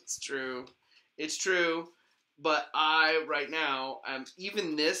 It's true. But right now,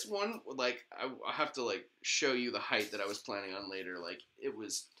 even this one, like, I have to, like, show you the height that I was planning on later. Like, it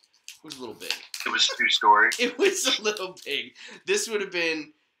was a little big. It was 2-story. It was a little big. This would have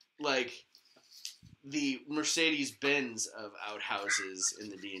been, like, the Mercedes-Benz of outhouses in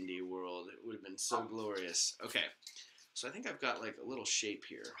the D&D world. It would have been so glorious. Okay, so I think I've got, like, a little shape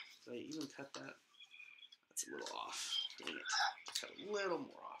here. Did I even cut that? That's a little off. Dang it. Cut a little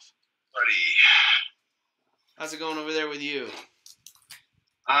more off. Buddy. How's it going over there with you?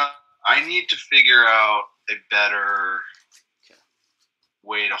 I need to figure out a better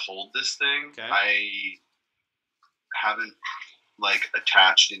way to hold this thing. Okay. I haven't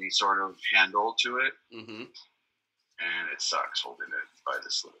attached any sort of handle to it. Mm-hmm. And it sucks holding it by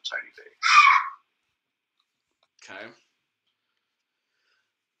this little tiny base. Okay.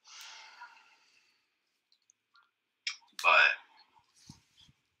 But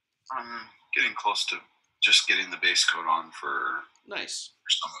I'm getting close to just getting the base coat on for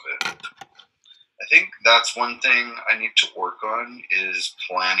some of it. I think that's one thing I need to work on is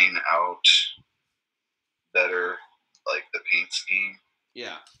planning out better, like the paint scheme.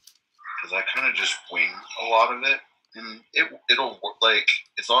 Yeah. Because I kind of just wing a lot of it, and it'll work. Like,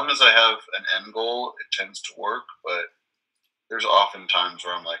 as long as I have an end goal, it tends to work. But there's often times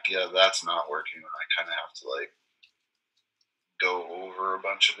where I'm like, yeah, that's not working, and I kind of have to like go over a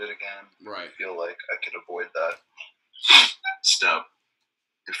bunch of it again. Right. I feel like I could avoid that step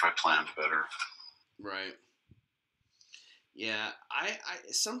if I planned better. Right. Yeah, I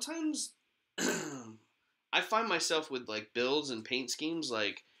sometimes I find myself with like builds and paint schemes,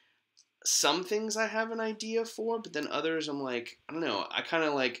 like some things I have an idea for, but then others I'm like, I don't know. I'm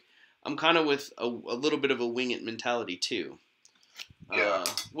kind of with a little bit of a wing it mentality too. Yeah.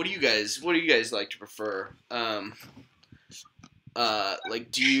 What do you guys like to prefer? Like,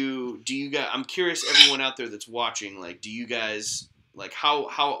 do you guys? I'm curious. Everyone out there that's watching, like, do you guys like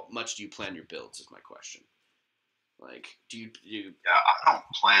how much do you plan your builds? Is my question. Like, do you Yeah, I don't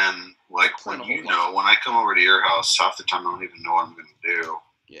plan, like, plan a when whole lot? when I come over to your house, half the time I don't even know what I'm going to do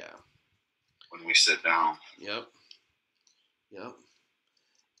Yeah. when we sit down. Yep. Yep.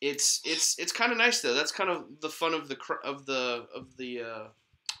 It's kind of nice though. That's kind of the fun of the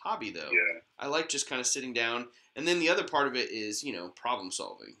hobby though. Yeah. I like just kind of sitting down, and then the other part of it is problem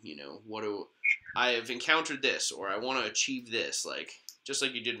solving. What do I have encountered this, or I want to achieve this, like just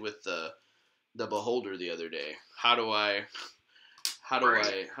like you did with the beholder the other day. How do I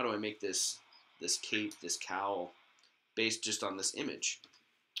make this cape, this cowl, based just on this image?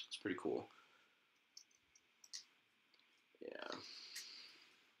 It's pretty cool. Yeah.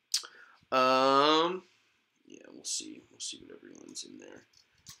 Yeah, we'll see. We'll see what everyone's in there.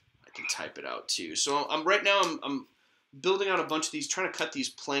 I can type it out too. So I'm building out a bunch of these, trying to cut these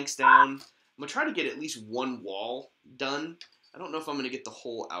planks down. I'm gonna try to get at least one wall done. I don't know if I'm gonna get the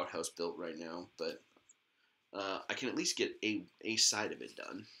whole outhouse built right now, but I can at least get a side of it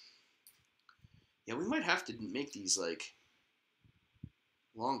done. Yeah, we might have to make these like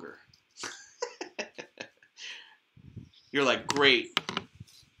longer. You're like, great.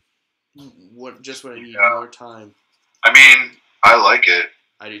 What I need more time. I mean, I like it.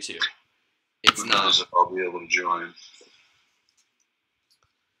 I do too. It's Who not. knows if I'll be able to join.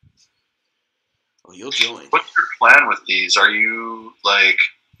 Oh, you'll join. What's your plan with these? Are you like?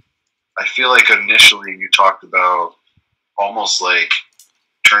 I feel like initially you talked about almost like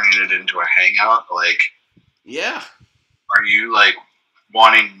turning it into a hangout. Like, yeah. Are you like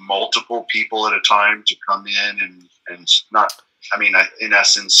wanting multiple people at a time to come in and not? I mean, in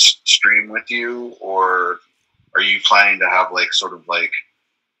essence, stream with you, or are you planning to have like sort of like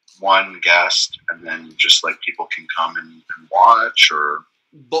one guest and then just like people can come and watch, or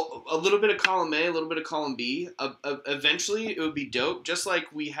A little bit of column A, a little bit of column B. Eventually, it would be dope. Just like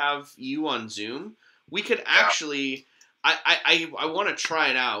we have you on Zoom, we could actually. I want to try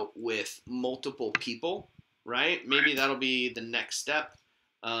it out with multiple people, right? Maybe that'll be the next step.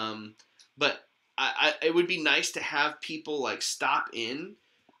 But it would be nice to have people like stop in,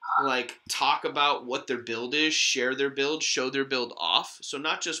 like talk about what their build is, share their build, show their build off. So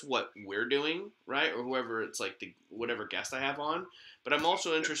not just what we're doing, right? Or whoever it's like whatever guest I have on, but I'm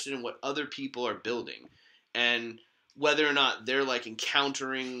also interested in what other people are building and whether or not they're like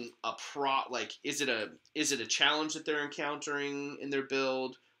encountering like is it a challenge that they're encountering in their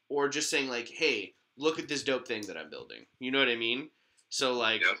build, or just saying like, hey, look at this dope thing that I'm building. You know what I mean? So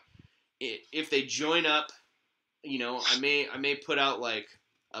like if they join up, I may put out like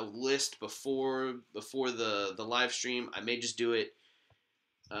a list before the live stream. I may just do it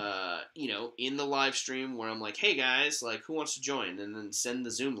in the live stream where I'm like, hey guys, like who wants to join, and then send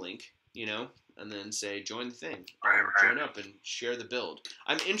the Zoom link, and then say join the thing, right. Join up and share the build.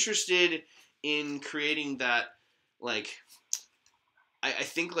 I'm interested in creating that, like I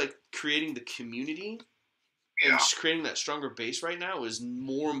think like creating the community and creating that stronger base right now is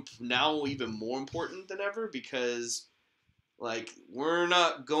even more important than ever, because like we're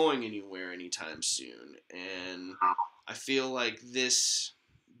not going anywhere anytime soon, and I feel like this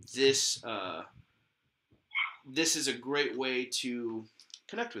is a great way to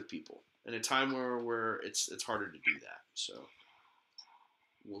connect with people in a time where it's harder to do that. So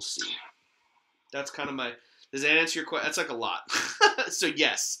we'll see. That's kind of my. Does that answer your question? That's like a lot. So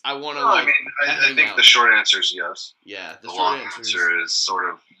yes, I want to. No, I mean, I think the short answer is yes. Yeah, the long answer is sort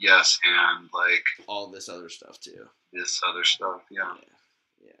of yes, and like all this other stuff too. This other stuff, yeah.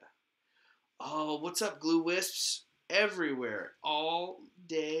 Oh, what's up, glue wisps? Everywhere, all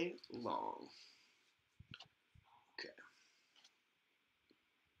day long. Okay.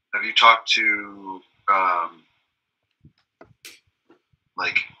 Have you talked to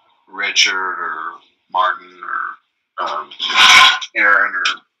like Richard or Martin or Aaron or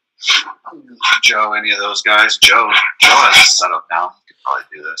Joe, any of those guys? Joe has a setup now. He could probably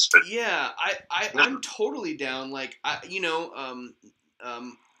do this, but yeah, I'm totally down. Like my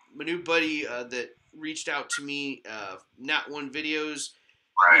new buddy that reached out to me, Nat One Videos.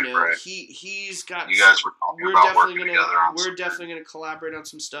 Right. He's got. You guys were talking about working together on We're definitely gonna collaborate on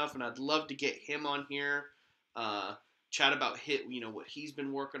some stuff, and I'd love to get him on here, chat about what he's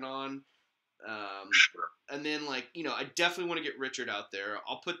been working on. Sure. And then I definitely want to get Richard out there.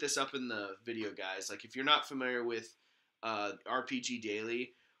 I'll put this up in the video, guys. Like if you're not familiar with RPG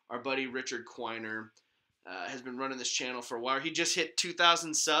Daily, our buddy Richard Quiner has been running this channel for a while. He just hit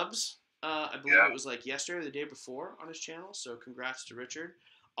 2,000 subs. I believe it was like yesterday or the day before on his channel. So congrats to Richard.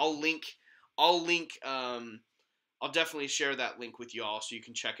 I'll definitely share that link with y'all so you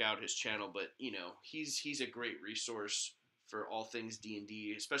can check out his channel. But he's a great resource for all things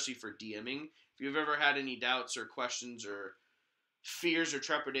D&D, especially for DMing. If you've ever had any doubts or questions or fears or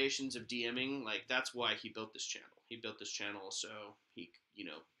trepidations of DMing, like that's why he built this channel. He built this channel so he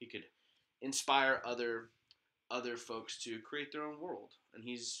could inspire other folks to create their own world. And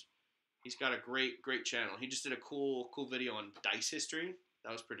he's got a great channel. He just did a cool video on dice history.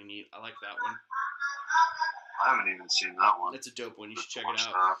 That was pretty neat. I like that one. I haven't even seen that one. That's a dope one. You should check it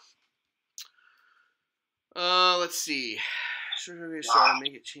out. Let's see.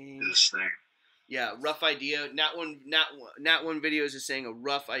 Make it change. This thing. Yeah, rough idea. Not one videos is saying a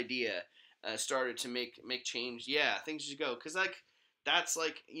rough idea started to make change. Yeah, things should go, because like that's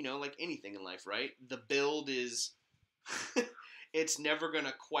like like anything in life, right? The build is it's never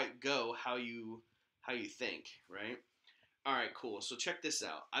gonna quite go how you think, right? All right, cool. So check this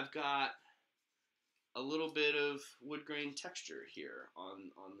out. I've got a little bit of wood grain texture here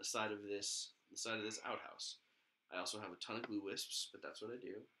on the side of this outhouse. I also have a ton of glue wisps, but that's what I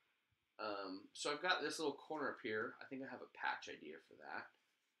do. So I've got this little corner up here. I think I have a patch idea for that,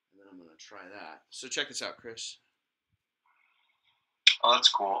 and then I'm gonna try that. So check this out, Chris. Oh, that's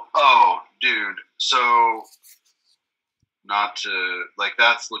cool. Oh, dude. So, not to like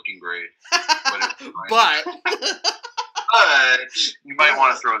that's looking great, but you might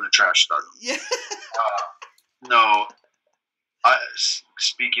want to throw in the trash stuff. Yeah. No.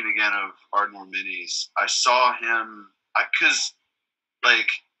 Speaking again of Ardmore Minis, I saw him. Because like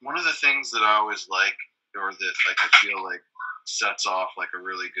one of the things that I always like, or that like I feel like sets off like a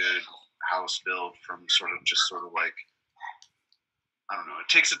really good house build from sort of like, I don't know, it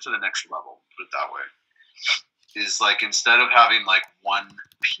takes it to the next level, put it that way, is like instead of having like one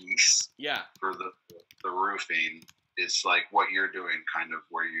piece for the roofing, it's like what you're doing, kind of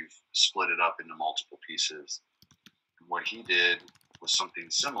where you've split it up into multiple pieces. And what he did was something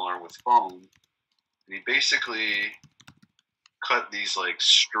similar with foam, and he basically cut these like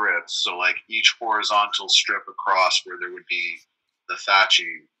strips, so like each horizontal strip across where there would be the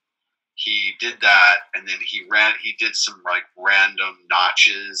thatching, he did that, and then he did some like random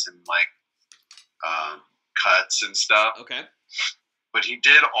notches and like cuts and stuff. Okay. But he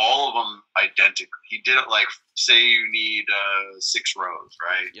did all of them identical. He did it like, say you need 6 rows,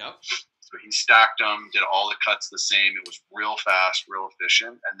 right? Yep. So he stacked them, did all the cuts the same. It was real fast, real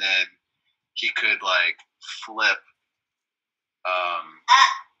efficient, and then he could like flip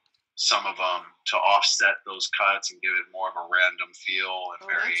some of them to offset those cuts and give it more of a random feel and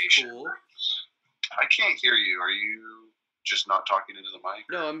variation. That's cool. I can't hear you. Are you just not talking into the mic?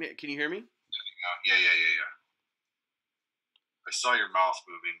 No, can you hear me? Yeah. I saw your mouth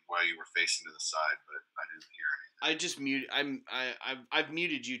moving while you were facing to the side, but I didn't hear anything. I just muted. I've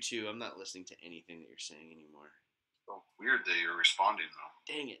muted you too. I'm not listening to anything that you're saying anymore. Oh, weird that you're responding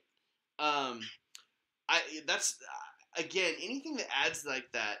though. Dang it. That's again, anything that adds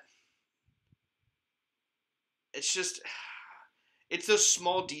like that. It's those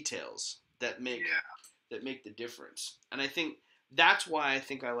small details that make the difference, and I think that's why I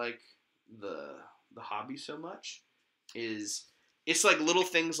think I like the hobby so much. Is it's like little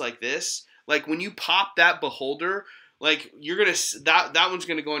things like this, like when you pop that beholder, like you're gonna that one's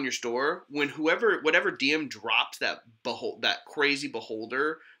gonna go in your store when whatever DM drops that crazy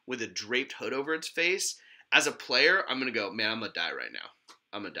beholder with a draped hood over its face. As a player, I'm gonna go, man, I'm gonna die right now.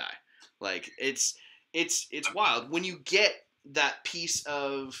 I'm gonna die. Like it's wild when you get that piece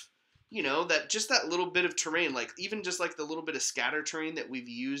of, that little bit of terrain, like even just like the little bit of scatter terrain that we've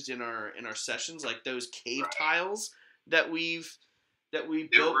used in our sessions, like those cave tiles that we built way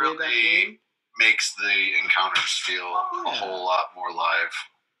back when. Makes the encounters feel a whole lot more live.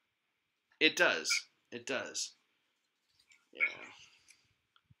 It does.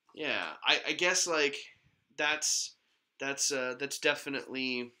 Yeah. I guess like that's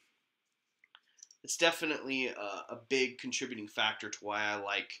definitely a big contributing factor to why I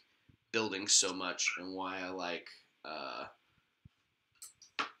like building so much and why I like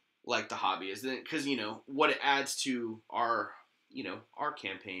the hobby, is that because what it adds to our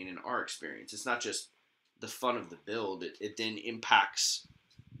campaign and our experience. It's not just the fun of the build. It then impacts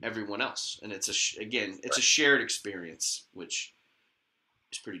everyone else, and it's a shared experience, which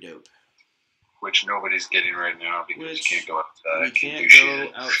is pretty dope. Which nobody's getting right now because you can't go outside. We can't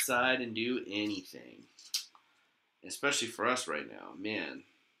go outside and do anything. Especially for us right now. Man,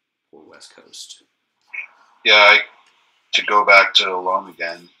 poor West Coast. Yeah, to go back to Alone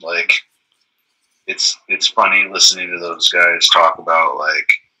again, like it's funny listening to those guys talk about,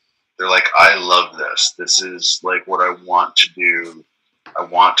 like, they're like, I love this. This is like what I want to do. I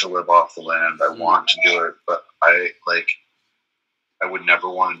want to live off the land. I want to do it, but I would never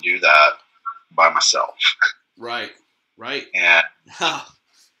want to do that by myself. Right. And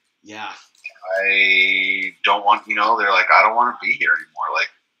yeah. I don't want, they're like, I don't want to be here anymore.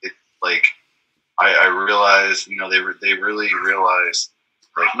 Like, I realized, they really realized,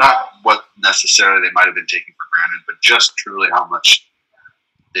 like, not what necessarily they might have been taking for granted, but just truly how much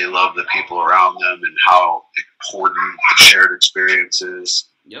they love the people around them and how important the shared experience is.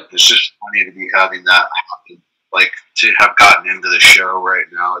 Yep. It's just funny to be having that happen, like, to have gotten into the show right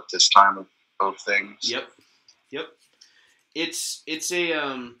now at this time of things. Yep. It's a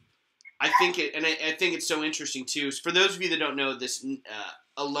I think it's so interesting too. For those of you that don't know, this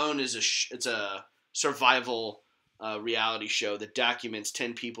Alone is it's a survival reality show that documents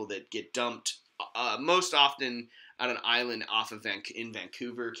 10 people that get dumped, most often on an island in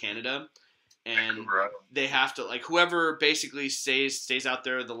Vancouver, Canada, and they have to, like, whoever basically stays out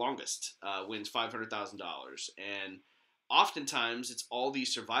there the longest wins $500,000, and oftentimes it's all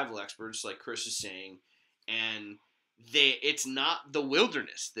these survival experts, like Chris is saying, and it's not the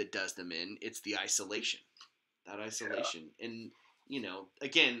wilderness that does them in, it's the isolation. And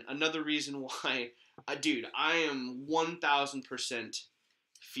again, another reason why, dude, I am 1000%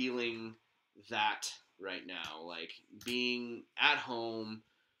 feeling that right now, like being at home.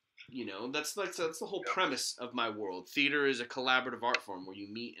 That's the whole premise of my world. Theater is a collaborative art form where you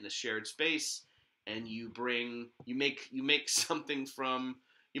meet in a shared space and you make something from,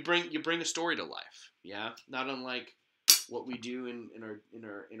 you bring a story to life. Yeah, not unlike what we do in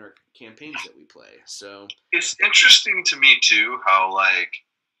our campaigns that we play. So it's interesting to me too how, like,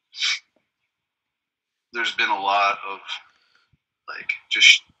 there's been a lot of, like,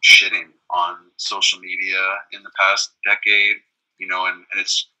 just shitting on social media in the past decade, and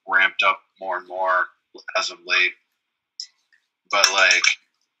it's ramped up more and more as of late. But, like,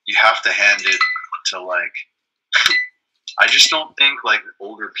 you have to hand it to, like, I just don't think, like, the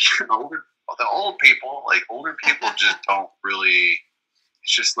old people just don't really,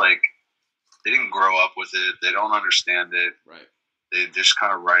 it's just like, they didn't grow up with it. They don't understand it. Right. They just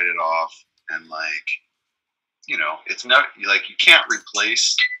kind of write it off. And, like, it's not, like, you can't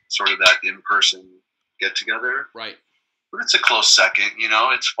replace sort of that in-person get-together. Right. But it's a close second,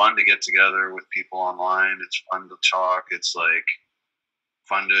 It's fun to get together with people online. It's fun to talk. It's, like,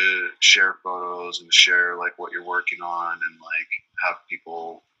 fun to share photos and share, like, what you're working on and, like, have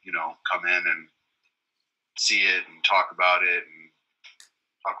people, come in and see it and talk about it and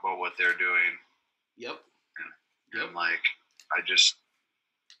talk about what they're doing. Yep. And like,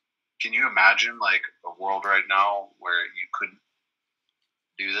 can you imagine, like, a world right now where you couldn't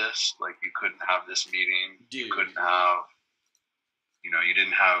do this? Like, you couldn't have this meeting. Dude. You couldn't have, you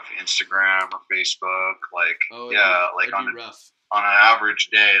didn't have Instagram or Facebook. Like, like on an average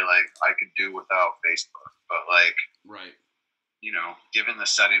day, like, I could do without Facebook. But, like, right. Given the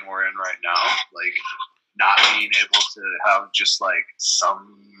setting we're in right now, like, not being able to have just, like,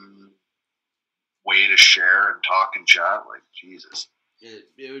 some way to share and talk and chat, like, Jesus.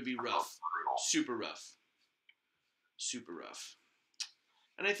 It would be rough. Super rough.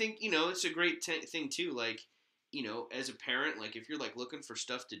 And I think, it's a great thing too. Like, as a parent, like, if you're, like, looking for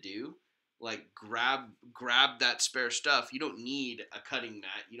stuff to do, like, grab that spare stuff. You don't need a cutting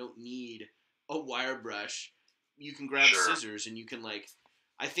mat. You don't need a wire brush. You can grab scissors and you can, like,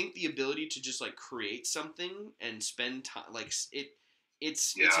 I think the ability to just, like, create something and spend time, like,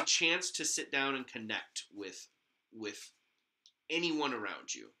 it's a chance to sit down and connect with anyone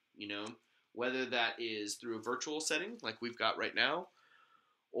around you, whether that is through a virtual setting like we've got right now,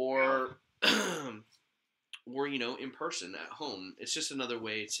 or or in person at home. It's just another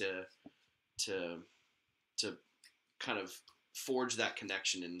way to kind of forge that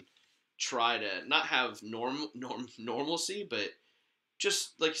connection and try to not have normalcy, but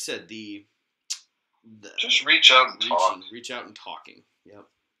just like you said, the just reach out and talk. Reach out and talking. Yep,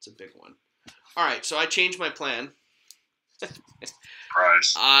 it's a big one. All right, so I changed my plan.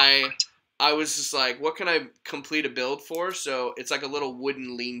 Surprise. I was just like, what can I complete a build for? So it's like a little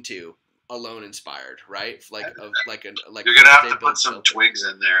wooden lean-to, Alone inspired, right? Like you're gonna have to put some twigs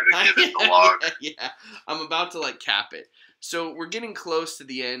in there to give it the log. Yeah, I'm about to, like, cap it. So we're getting close to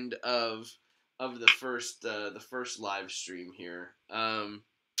the end of the first live stream here. I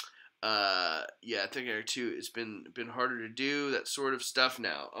think it's been harder to do that sort of stuff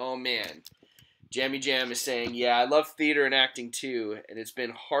now. Oh man, Jammy Jam is saying, yeah, I love theater and acting too, and it's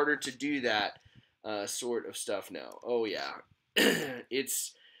been harder to do that sort of stuff now. Oh yeah,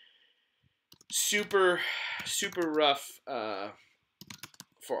 it's super rough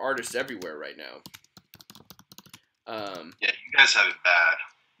for artists everywhere right now. Yeah, you guys have it bad.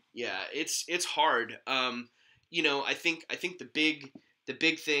 Yeah, it's hard. I think the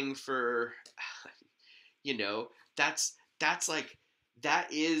big thing for that's like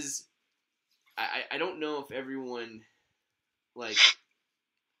that is I don't know if everyone like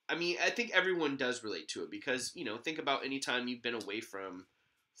I mean, I think everyone does relate to it because, think about any time you've been away from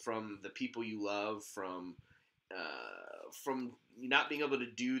the people you love, from not being able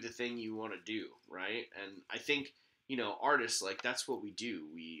to do the thing you want to do, right? And I think, artists, like, that's what we do.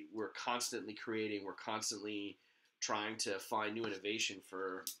 We're constantly creating, we're constantly trying to find new innovation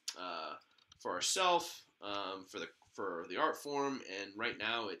for ourselves, for the art form, and right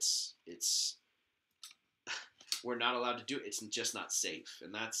now it's we're not allowed to do it. It's just not safe,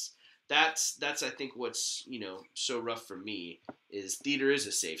 and that's I think what's so rough for me is theater is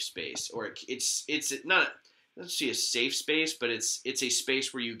a safe space, or it's not let's see a safe space, but it's a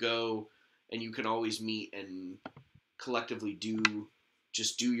space where you go and you can always meet and collectively do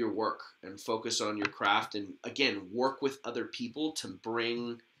your work and focus on your craft, and again work with other people to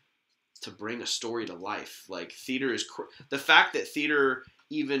bring a story to life. Like theater is the fact that theater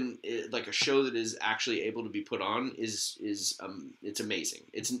even like a show that is actually able to be put on is it's amazing.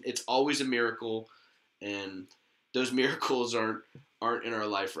 It's always a miracle, and those miracles aren't in our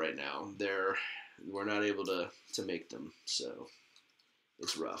life right now. We're not able to make them, so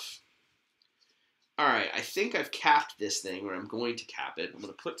it's rough. All right, I think I've capped this thing, or I'm going to cap it. I'm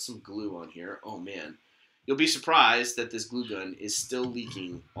going to put some glue on here. Oh man, you'll be surprised that this glue gun is still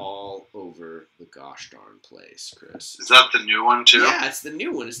leaking all over the gosh darn place, Chris. Is that the new one too? Yeah, it's the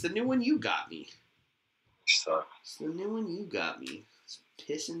new one. It's the new one you got me. Suck. It's the new one you got me. It's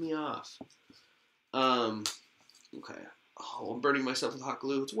pissing me off. Okay. Oh, I'm burning myself with hot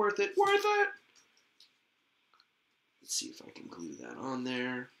glue. It's worth it. Worth it! Let's see if I can glue that on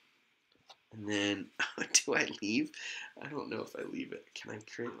there. And then, do I leave? I don't know if I leave it. Can I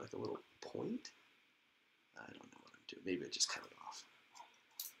create like a little point? I don't know what I'm doing. Maybe I just cut it off.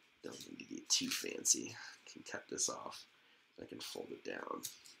 Don't need to get too fancy. I can cut this off. I can fold it down.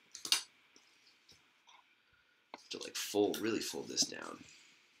 To like really fold this down.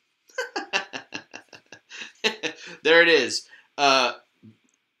 There it is. Oh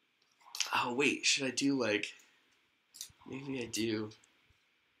wait, should I do like? Maybe I do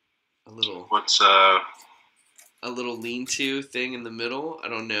a little. What's a little lean-to thing in the middle. I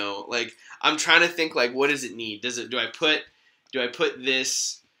don't know. Like I'm trying to think like what does it need? Do I put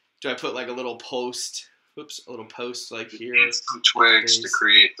this? Do I put like a little post? Oops, a little post like here. You need some twigs to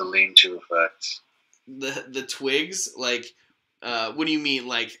create the lean-to effect. The twigs, like what do you mean?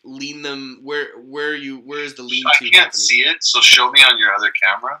 Like lean them? Where is the lean-to? I can't see it, so show me on your other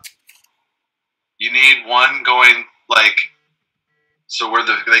camera. You need one going like so where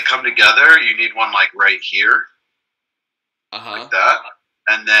they come together. You need one like right here. Like that,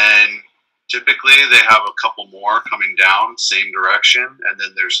 and then typically they have a couple more coming down same direction, and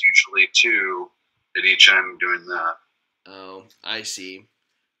then there's usually two at each end doing that. Oh, I see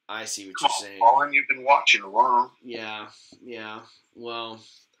what you're saying. Colin, you've been watching along. Yeah. Well,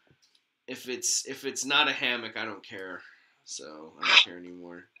 if it's not a hammock, I don't care. So I don't care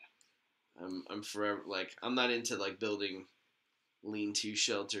anymore. I'm forever like I'm not into like building lean-to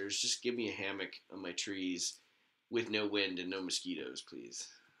shelters. Just give me a hammock on my trees. With no wind and no mosquitoes, please,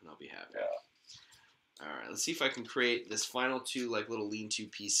 and I'll be happy. Yeah. All right, let's see if I can create this final two like little lean-to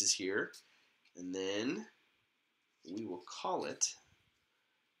pieces here, and then we will call it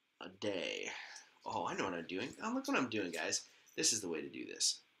a day. Oh, I know what I'm doing. Oh, look what I'm doing, guys. This is the way to do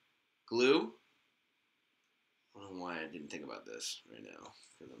this. Glue. I don't know why I didn't think about this right now.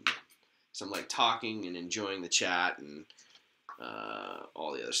 So I'm like talking and enjoying the chat and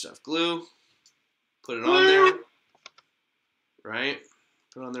all the other stuff. Glue. Put it on there. Right?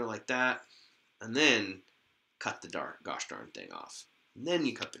 Put it on there like that. And then cut the gosh darn thing off. And then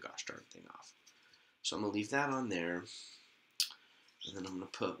you cut the gosh darn thing off. So I'm going to leave that on there. And then I'm going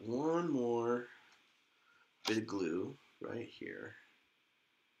to put one more bit of glue right here.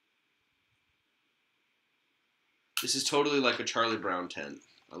 This is totally like a Charlie Brown tent.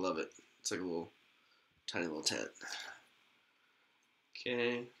 I love it. It's like a little, tiny little tent.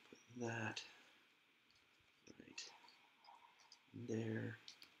 Okay, put that right there.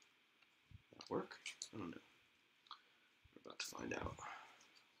 That work? I don't know. We're about to find out.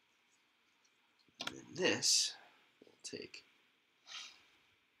 And then this we'll take,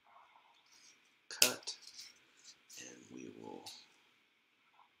 cut, and we will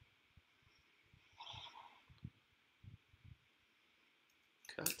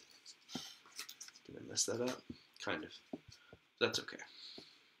mess that up? Kind of. That's okay.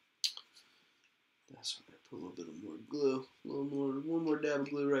 That's okay. Put a little bit of more glue. One more dab of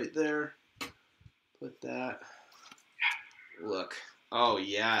glue right there. Put that. Look. Oh,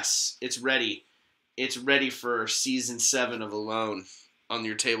 yes. It's ready. It's ready for season 7 of Alone on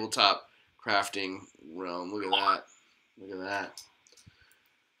your tabletop crafting realm. Look at that. Look at that.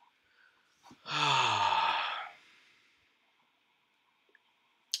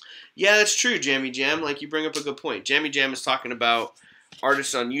 Yeah, that's true, Jammy Jam. Like, you bring up a good point. Jammy Jam is talking about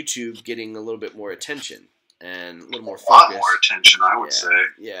artists on YouTube getting a little bit more attention and a little more focus. A lot more attention, I would say.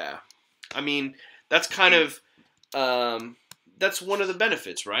 Yeah. I mean, that's kind of that's one of the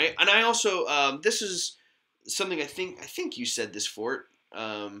benefits, right? And I also this is something I think you said this, Fort.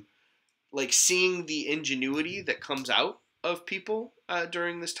 Like seeing the ingenuity that comes out of people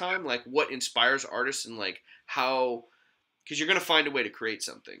during this time, like what inspires artists and like how, because you're gonna find a way to create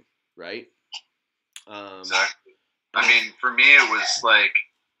something, right? Exactly. I mean, for me, it was like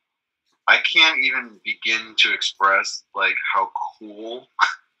I can't even begin to express like how cool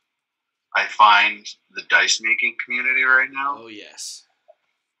I find the dice making community right now. Oh yes.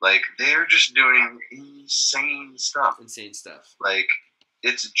 Like they're just doing insane stuff. Insane stuff. Like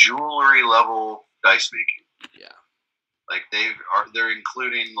it's jewelry level dice making. Yeah. Like they're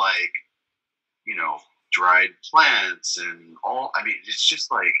including like, you know, dried plants and all. I mean, it's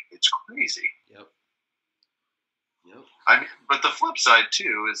just like it's crazy. Yep. I mean, but the flip side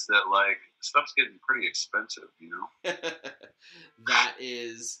too is that like stuff's getting pretty expensive, you know. That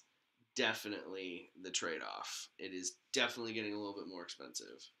is definitely the trade-off. It is definitely getting a little bit more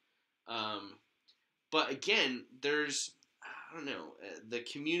expensive. But again, there's, I don't know, the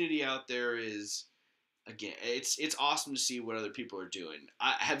community out there is, again, it's awesome to see what other people are doing.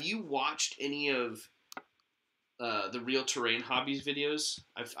 Have you watched any of the Real Terrain Hobbies videos?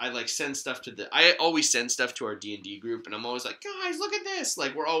 I like send stuff to I always send stuff to our D&D group, and I'm always like, guys, look at this.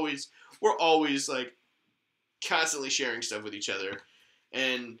 Like we're always like constantly sharing stuff with each other.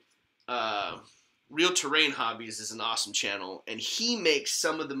 And Real Terrain Hobbies is an awesome channel, and he makes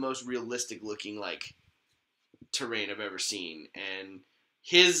some of the most realistic looking like terrain I've ever seen. And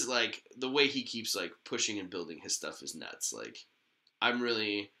his like the way he keeps like pushing and building his stuff is nuts. Like I'm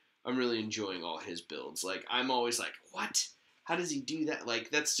really enjoying all his builds. Like I'm always like, what? How does he do that? Like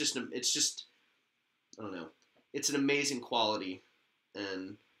that's just it's just I don't know. It's an amazing quality,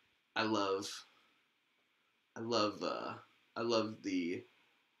 and I love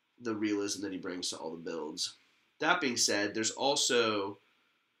the realism that he brings to all the builds. That being said, there's also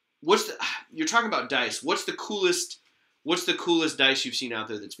you're talking about dice. What's the coolest dice you've seen out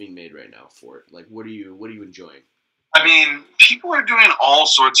there that's being made right now for it? Like what are you enjoying? I mean, people are doing all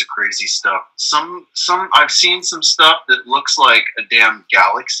sorts of crazy stuff. Some I've seen some stuff that looks like a damn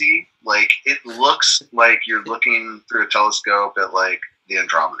galaxy. Like it looks like you're looking through a telescope at like the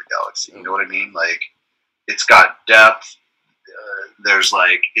Andromeda galaxy. You know what I mean? Like it's got depth. There's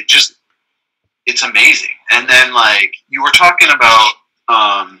like it's amazing. And then like you were talking about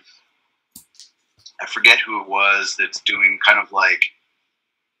I forget who it was that's doing kind of like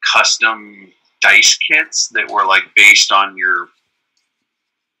custom dice kits that were like based on your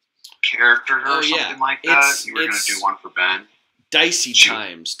character or something like that. You were going to do one for Ben. Dicey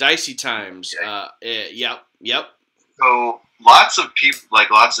Times. Yep. So lots of people, like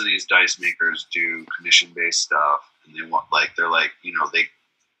lots of these dice makers do commission based stuff, and they want like they're like, you know, they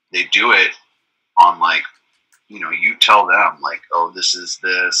do it on like, you know, you tell them like, oh, this is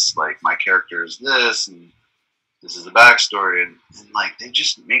this, like my character is this, and this is the backstory, and like they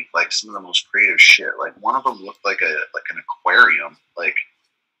just make like some of the most creative shit. Like one of them looked like an aquarium. Like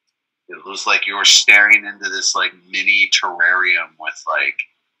it was like you were staring into this like mini terrarium with like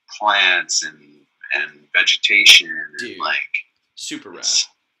plants and vegetation. Dude, and like super rad.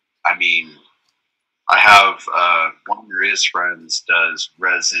 I mean, I have one of his friends does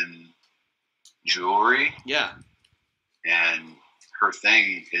resin jewelry. Yeah. And her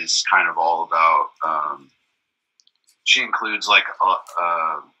thing is kind of all about she includes like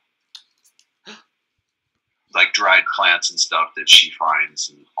dried plants and stuff that she finds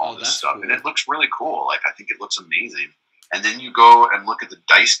and all this stuff. Cool. And it looks really cool. Like I think it looks amazing. And then you go and look at the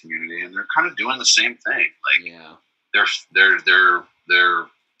dice community, and they're kind of doing the same thing. Like yeah. They're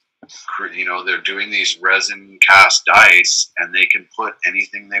you know, they're doing these resin cast dice, and they can put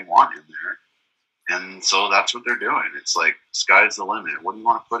anything they want in there. And so that's what they're doing. It's like sky's the limit. What do you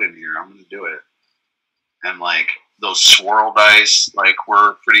want to put in here? I'm going to do it. And like those swirl dice, like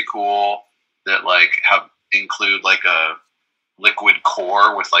were pretty cool. That like include like a liquid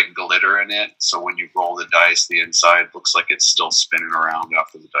core with like glitter in it. So when you roll the dice, the inside looks like it's still spinning around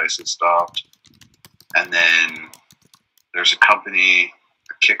after the dice has stopped. And then there's a company,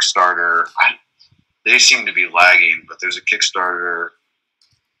 a Kickstarter. They seem to be lagging, but there's a Kickstarter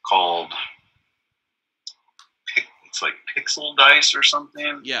called it's like Pixel Dice or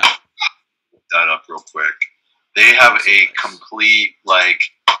something. Yeah. Look that up real quick. They have a complete, like,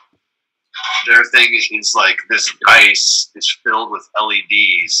 their thing is like this dice is filled with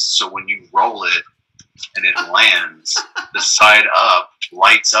LEDs. So when you roll it and it lands, the side up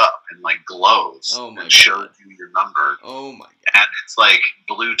lights up and like glows and shows you your number. Oh my god! And it's like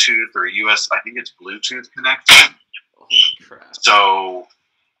Bluetooth or I think it's Bluetooth connected. Holy crap! So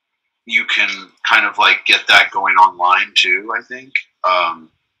you can kind of like get that going online too. I think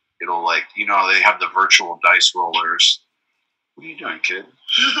it'll like they have the virtual dice rollers. What are you doing, kid?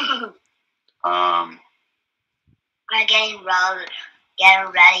 I'm getting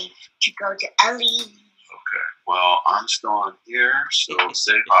ready to go to Ellie. Okay. Well, I'm still on here, so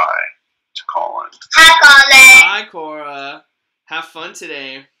say hi to Colin. Hi, Colin. Hi, Cora. Have fun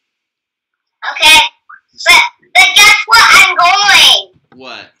today. Okay. But guess what? I'm going.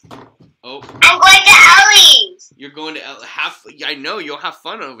 What? Oh. I'm going to Ellie's. You're going to I know you'll have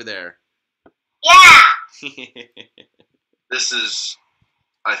fun over there. Yeah. This is,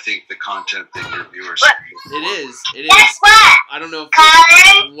 I think, the content that your viewers need. It is. Guess what? I don't know if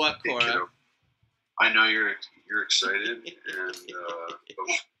Colin. What, Cora? I know you're excited and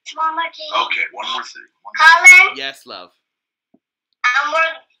One more thing. Okay, one more thing. Colin. Yes, love.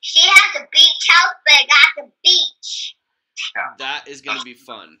 She has a beach house, but I got the beach. Yeah. That is going to be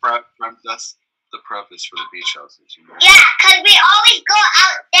fun. That's the preface for the beach houses. Yeah, because we always go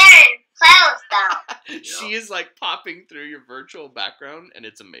out there and play with them. She is like popping through your virtual background, and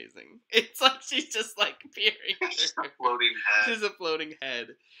it's amazing. It's like she's just like peering through. Just a floating head. She's a floating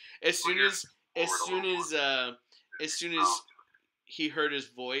head. As soon as he heard his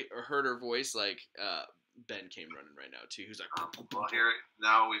voice or heard her voice, like Ben came running right now too. He was like, well, here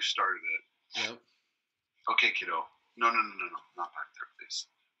now we've started it. Yep. Okay, kiddo. No, not back there, please.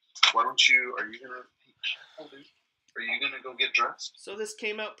 Why don't you? Are you gonna go get dressed? So this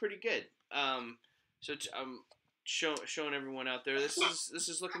came out pretty good. So I'm showing everyone out there. This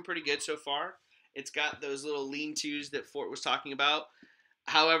is looking pretty good so far. It's got those little lean-tos that Fort was talking about.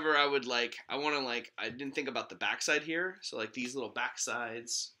 However, I didn't think about the backside here. So like these little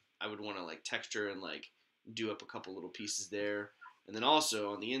backsides, I would want to like texture and like do up a couple little pieces there. And then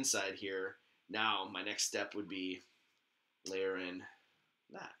also on the inside here, now my next step would be layer in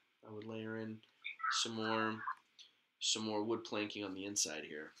that. I would layer in some more wood planking on the inside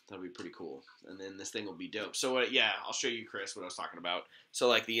here. That'll be pretty cool. And then this thing will be dope. So yeah, I'll show you, Chris, what I was talking about. So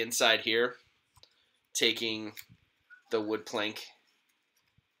like the inside here, taking the wood plank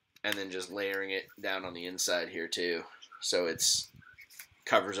and then just layering it down on the inside here too. So it's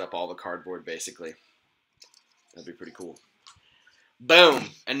covers up all the cardboard basically. That'd be pretty cool. Boom!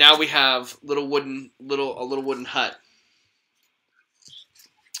 And now we have a little wooden hut.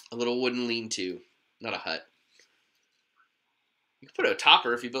 A little wooden lean-to. Not a hut. You can put a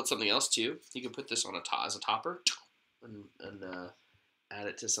topper if you built something else too. You can put this on as a topper and add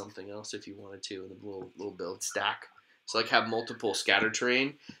it to something else if you wanted to in a little build stack. So like have multiple scatter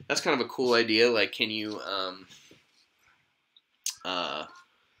terrain. That's kind of a cool idea. Like can you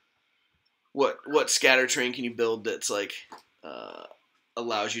what scatter terrain can you build that's like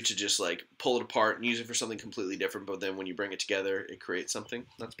allows you to just like pull it apart and use it for something completely different, but then when you bring it together it creates something?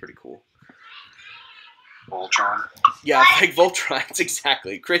 That's pretty cool. Voltron. Yeah, like Voltrons,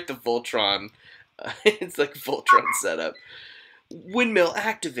 exactly. Create the Voltron. It's like Voltron setup. Windmill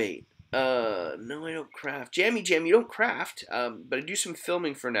activate. No, I don't craft. Jammy Jam, you don't craft. But I do some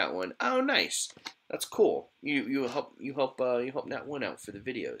filming for Nat One. Oh, nice. That's cool. You help Nat One out for the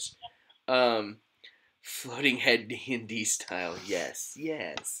videos. Floating head D&D style. Yes.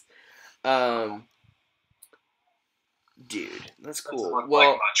 Dude, that's cool. Doesn't look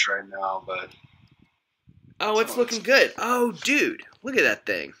like much right now, but oh, it's looking good. Oh, dude, look at that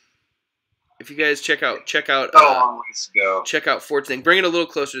thing. If you guys check out long ways to go. Check out Fort's thing. Bring it a little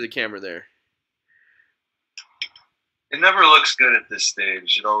closer to the camera there. It never looks good at this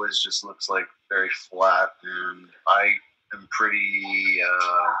stage. It always just looks like very flat, and I am pretty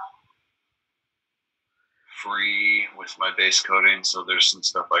free with my base coating, so there's some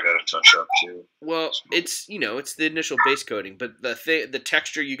stuff I got to touch up too. Well, it's the initial base coating, but the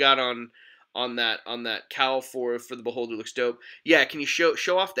texture you got on that cowl for the beholder looks dope. Yeah, can you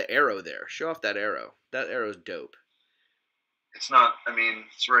show off the arrow there? Show off that arrow. That arrow's dope. It's not. I mean,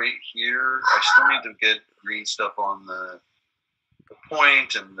 it's right here. I still need to get green stuff on the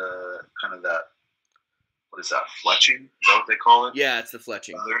point and the kind of that. What is that? Fletching? Is that what they call it? Yeah, it's the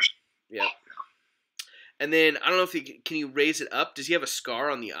fletching. Others? Yep. And then I don't know if can you raise it up? Does he have a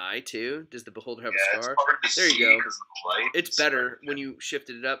scar on the eye too? Does the beholder have a scar? It's hard to there see you go. because of the light. It's better when you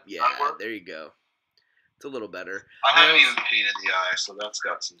shifted it up. Yeah, there you go. It's a little better. I haven't even painted the eye, so that's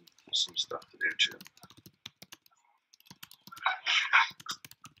got some stuff to do too.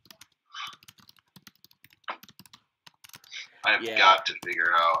 I've got to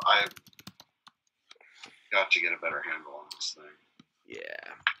figure out. I've got to get a better handle on this thing.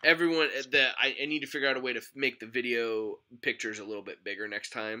 Yeah, everyone. I need to figure out a way to make the video pictures a little bit bigger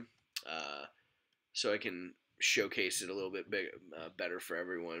next time, so I can showcase it a little bit better for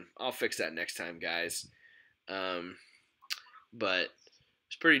everyone. I'll fix that next time, guys. But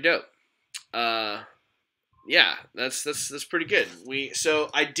it's pretty dope. Yeah, that's pretty good.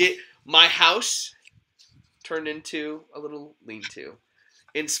 My house turned into a little lean-to.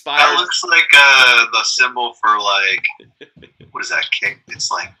 Inspired. That looks like the symbol for like what is that? It's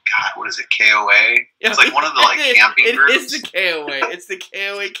like God. What is it? KOA. It's like one of the like camping groups. It is the KOA. It's the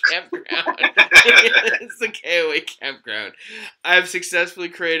KOA campground. It's the KOA campground. I've successfully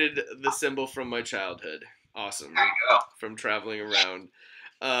created the symbol from my childhood. Awesome. There you go. From traveling around.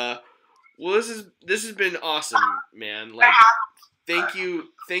 Well, this has been awesome, man. Like, thank you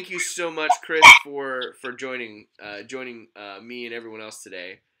so much, Chris, for joining me and everyone else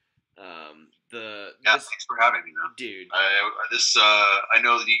today. Thanks for having me, man. Dude. I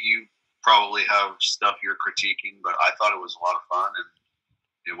know that you probably have stuff you're critiquing, but I thought it was a lot of fun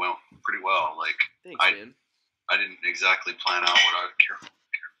and it went pretty well. Like, thanks, man. I didn't exactly plan out what I would care.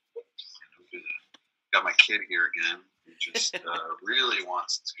 Got my kid here again. He just really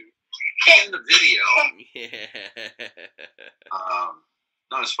wants to be in the video. Yeah.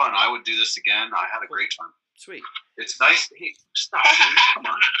 No, it's fun. I would do this again. I had a great time. Sweet. It's nice. Hey, stop, dude. Come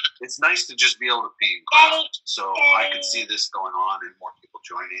on. It's nice to just be able to paint craft, so I could see this going on and more people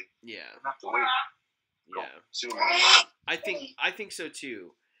joining. Yeah. I don't have to wait. Yeah. See what I'm doing. I think so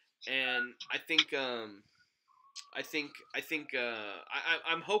too, and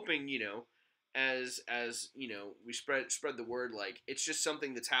I'm hoping, you know, as you know, we spread the word, like it's just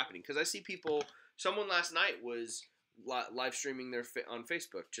something that's happening, because I see people. Someone last night was live streaming on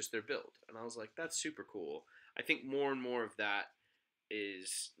Facebook just their build, and I was like, that's super cool. I think more and more of that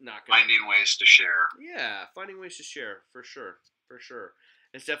is not going finding ways to share. Yeah, finding ways to share, for sure.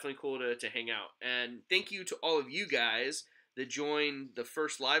 It's definitely cool to hang out. And thank you to all of you guys that joined the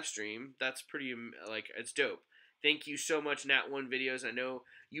first live stream. That's pretty, like, it's dope. Thank you so much, Nat1 Videos. I know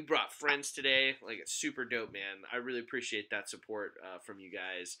you brought friends today. Like, it's super dope, man. I really appreciate that support from you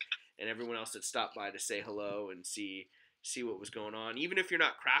guys and everyone else that stopped by to say hello and see what was going on. Even if you're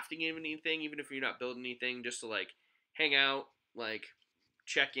not crafting anything, even if you're not building anything, just to, like, hang out, like,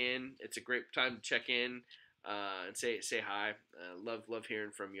 check in. It's a great time to check in and say hi. Love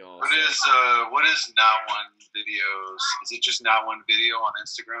hearing from y'all. What is Nat1 Videos? Is it just Nat1 Video on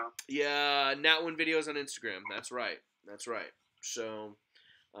Instagram? Yeah, Nat1 Videos on Instagram. That's right. So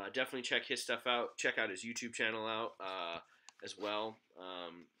definitely check his stuff out. Check out his YouTube channel out as well.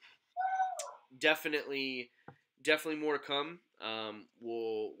 Definitely more to come.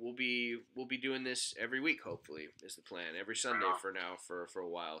 We'll be doing this every week, hopefully, is the plan. Every Sunday for now, for a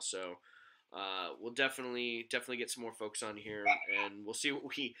while. So we'll definitely get some more folks on here, and we'll see what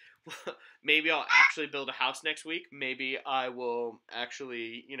maybe I'll actually build a house next week. Maybe I will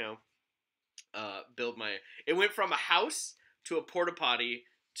actually, you know, build my. It went from a house to a porta potty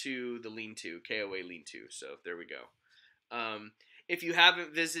to the lean-to, KOA lean-to. So there we go. If you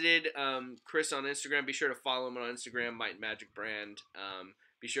haven't visited Chris on Instagram, be sure to follow him on Instagram, mightandmagicbrand.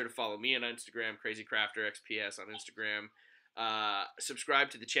 Be sure to follow me on Instagram, crazy.crafterxps on Instagram. Subscribe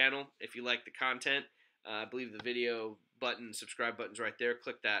to the channel if you like the content. I believe the video button, subscribe button's right there.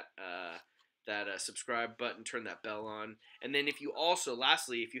 Click that subscribe button, turn that bell on. And then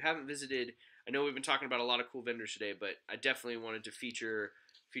lastly, if you haven't visited, I know we've been talking about a lot of cool vendors today, but I definitely wanted to feature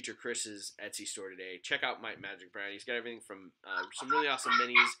Chris's Etsy store today. Check out mightandmagicbrand. He's got everything from some really awesome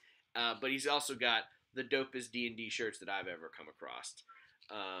minis, but he's also got the dopest D&D shirts that I've ever come across.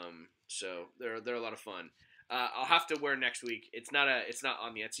 So they're a lot of fun. I'll have to wear next week. It's not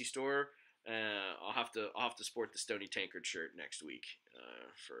on the Etsy store. I'll have to sport the Stony Tankard shirt next week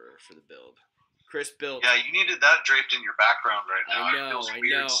for the build. Chris built. Yeah, you needed that draped in your background right now. I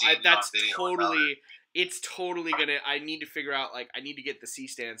know. That's totally. It's totally gonna. I need to figure out, like, I need to get the C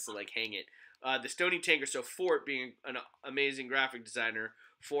stands to, like, hang it. The Stony Tankard. So Fort, being an amazing graphic designer,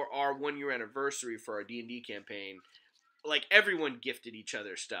 for our 1 year anniversary for our D&D campaign, like, everyone gifted each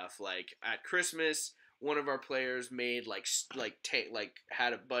other stuff. Like, at Christmas, one of our players made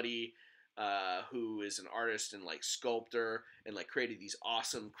had a buddy who is an artist and like sculptor and like created these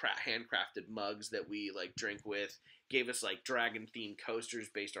awesome handcrafted mugs that we like drink with. Gave us like dragon themed coasters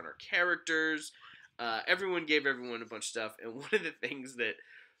based on our characters. Everyone gave everyone a bunch of stuff, and one of the things that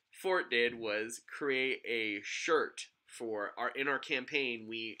Fort did was create a shirt for our campaign.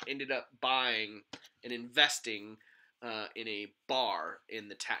 We ended up buying and investing in a bar in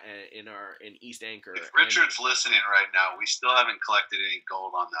the in East Anchor. If Richard's listening right now, we still haven't collected any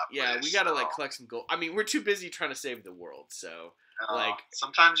gold on that. Yeah, place, we gotta like collect some gold. I mean, we're too busy trying to save the world, so like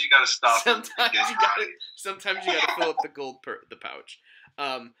sometimes you gotta stop. Sometimes you gotta fill up the the pouch.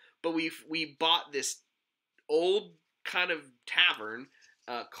 But we bought this old kind of tavern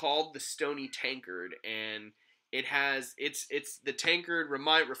called the Stony Tankard, and it's the tankard.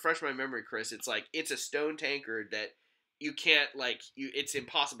 Refresh my memory, Chris. It's a stone tankard that you can't it's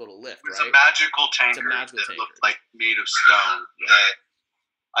impossible to lift. It's right? a magical tankard that looked like made of stone. Yeah. That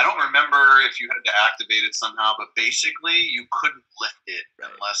I don't remember if you had to activate it somehow, but basically you couldn't lift it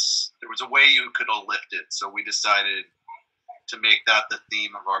unless there was a way you could lift it. So we decided to make that the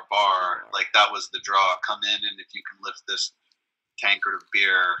theme of our bar. Like that was the draw. Come in, and if you can lift this tankard of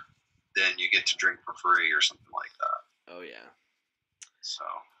beer, then you get to drink for free or something like that. Oh yeah. So.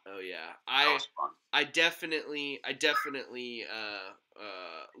 Oh yeah. That was fun. I definitely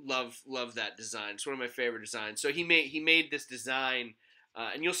love that design. It's one of my favorite designs. So he made this design,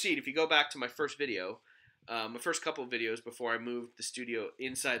 and you'll see it if you go back to my first video, my first couple of videos before I moved the studio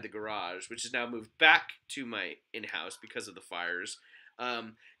inside the garage, which is now moved back to my in-house because of the fires.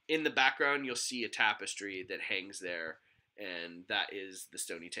 In the background, you'll see a tapestry that hangs there, and that is the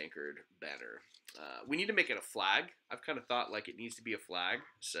Stony Tankard banner. We need to make it a flag. I've kind of thought like it needs to be a flag.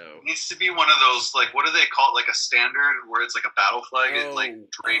 So it needs to be one of those, like, what do they call it? Like a standard where it's like a battle flag. It like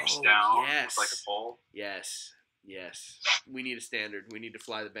drapes down with like a pole. Yes. We need a standard. We need to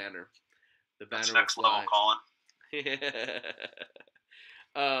fly the banner. The banner. That's next level, Colin.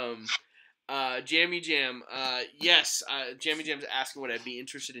 Jammy Jam. Yes. Jammy Jam's asking would I be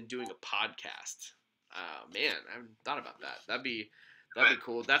interested in doing a podcast. Man, I haven't thought about that. That'd be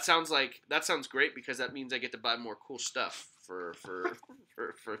cool. That sounds great because that means I get to buy more cool stuff for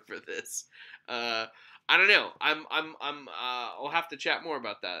this. I don't know. I'll have to chat more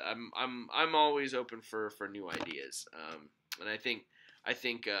about that. I'm always open for new ideas. And I think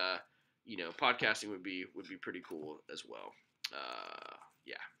podcasting would be pretty cool as well.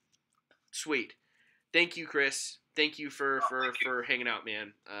 Yeah. Sweet. Thank you, Chris. Thank you for hanging out,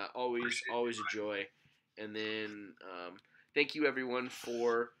 man. Always a joy. And then thank you everyone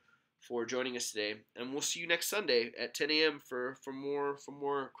for joining us today, and we'll see you next Sunday at 10 a.m. for more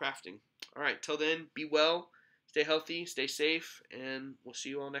crafting. All right, till then, be well, stay healthy, stay safe, and we'll see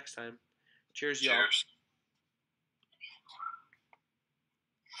you all next time. Cheers, y'all. Cheers.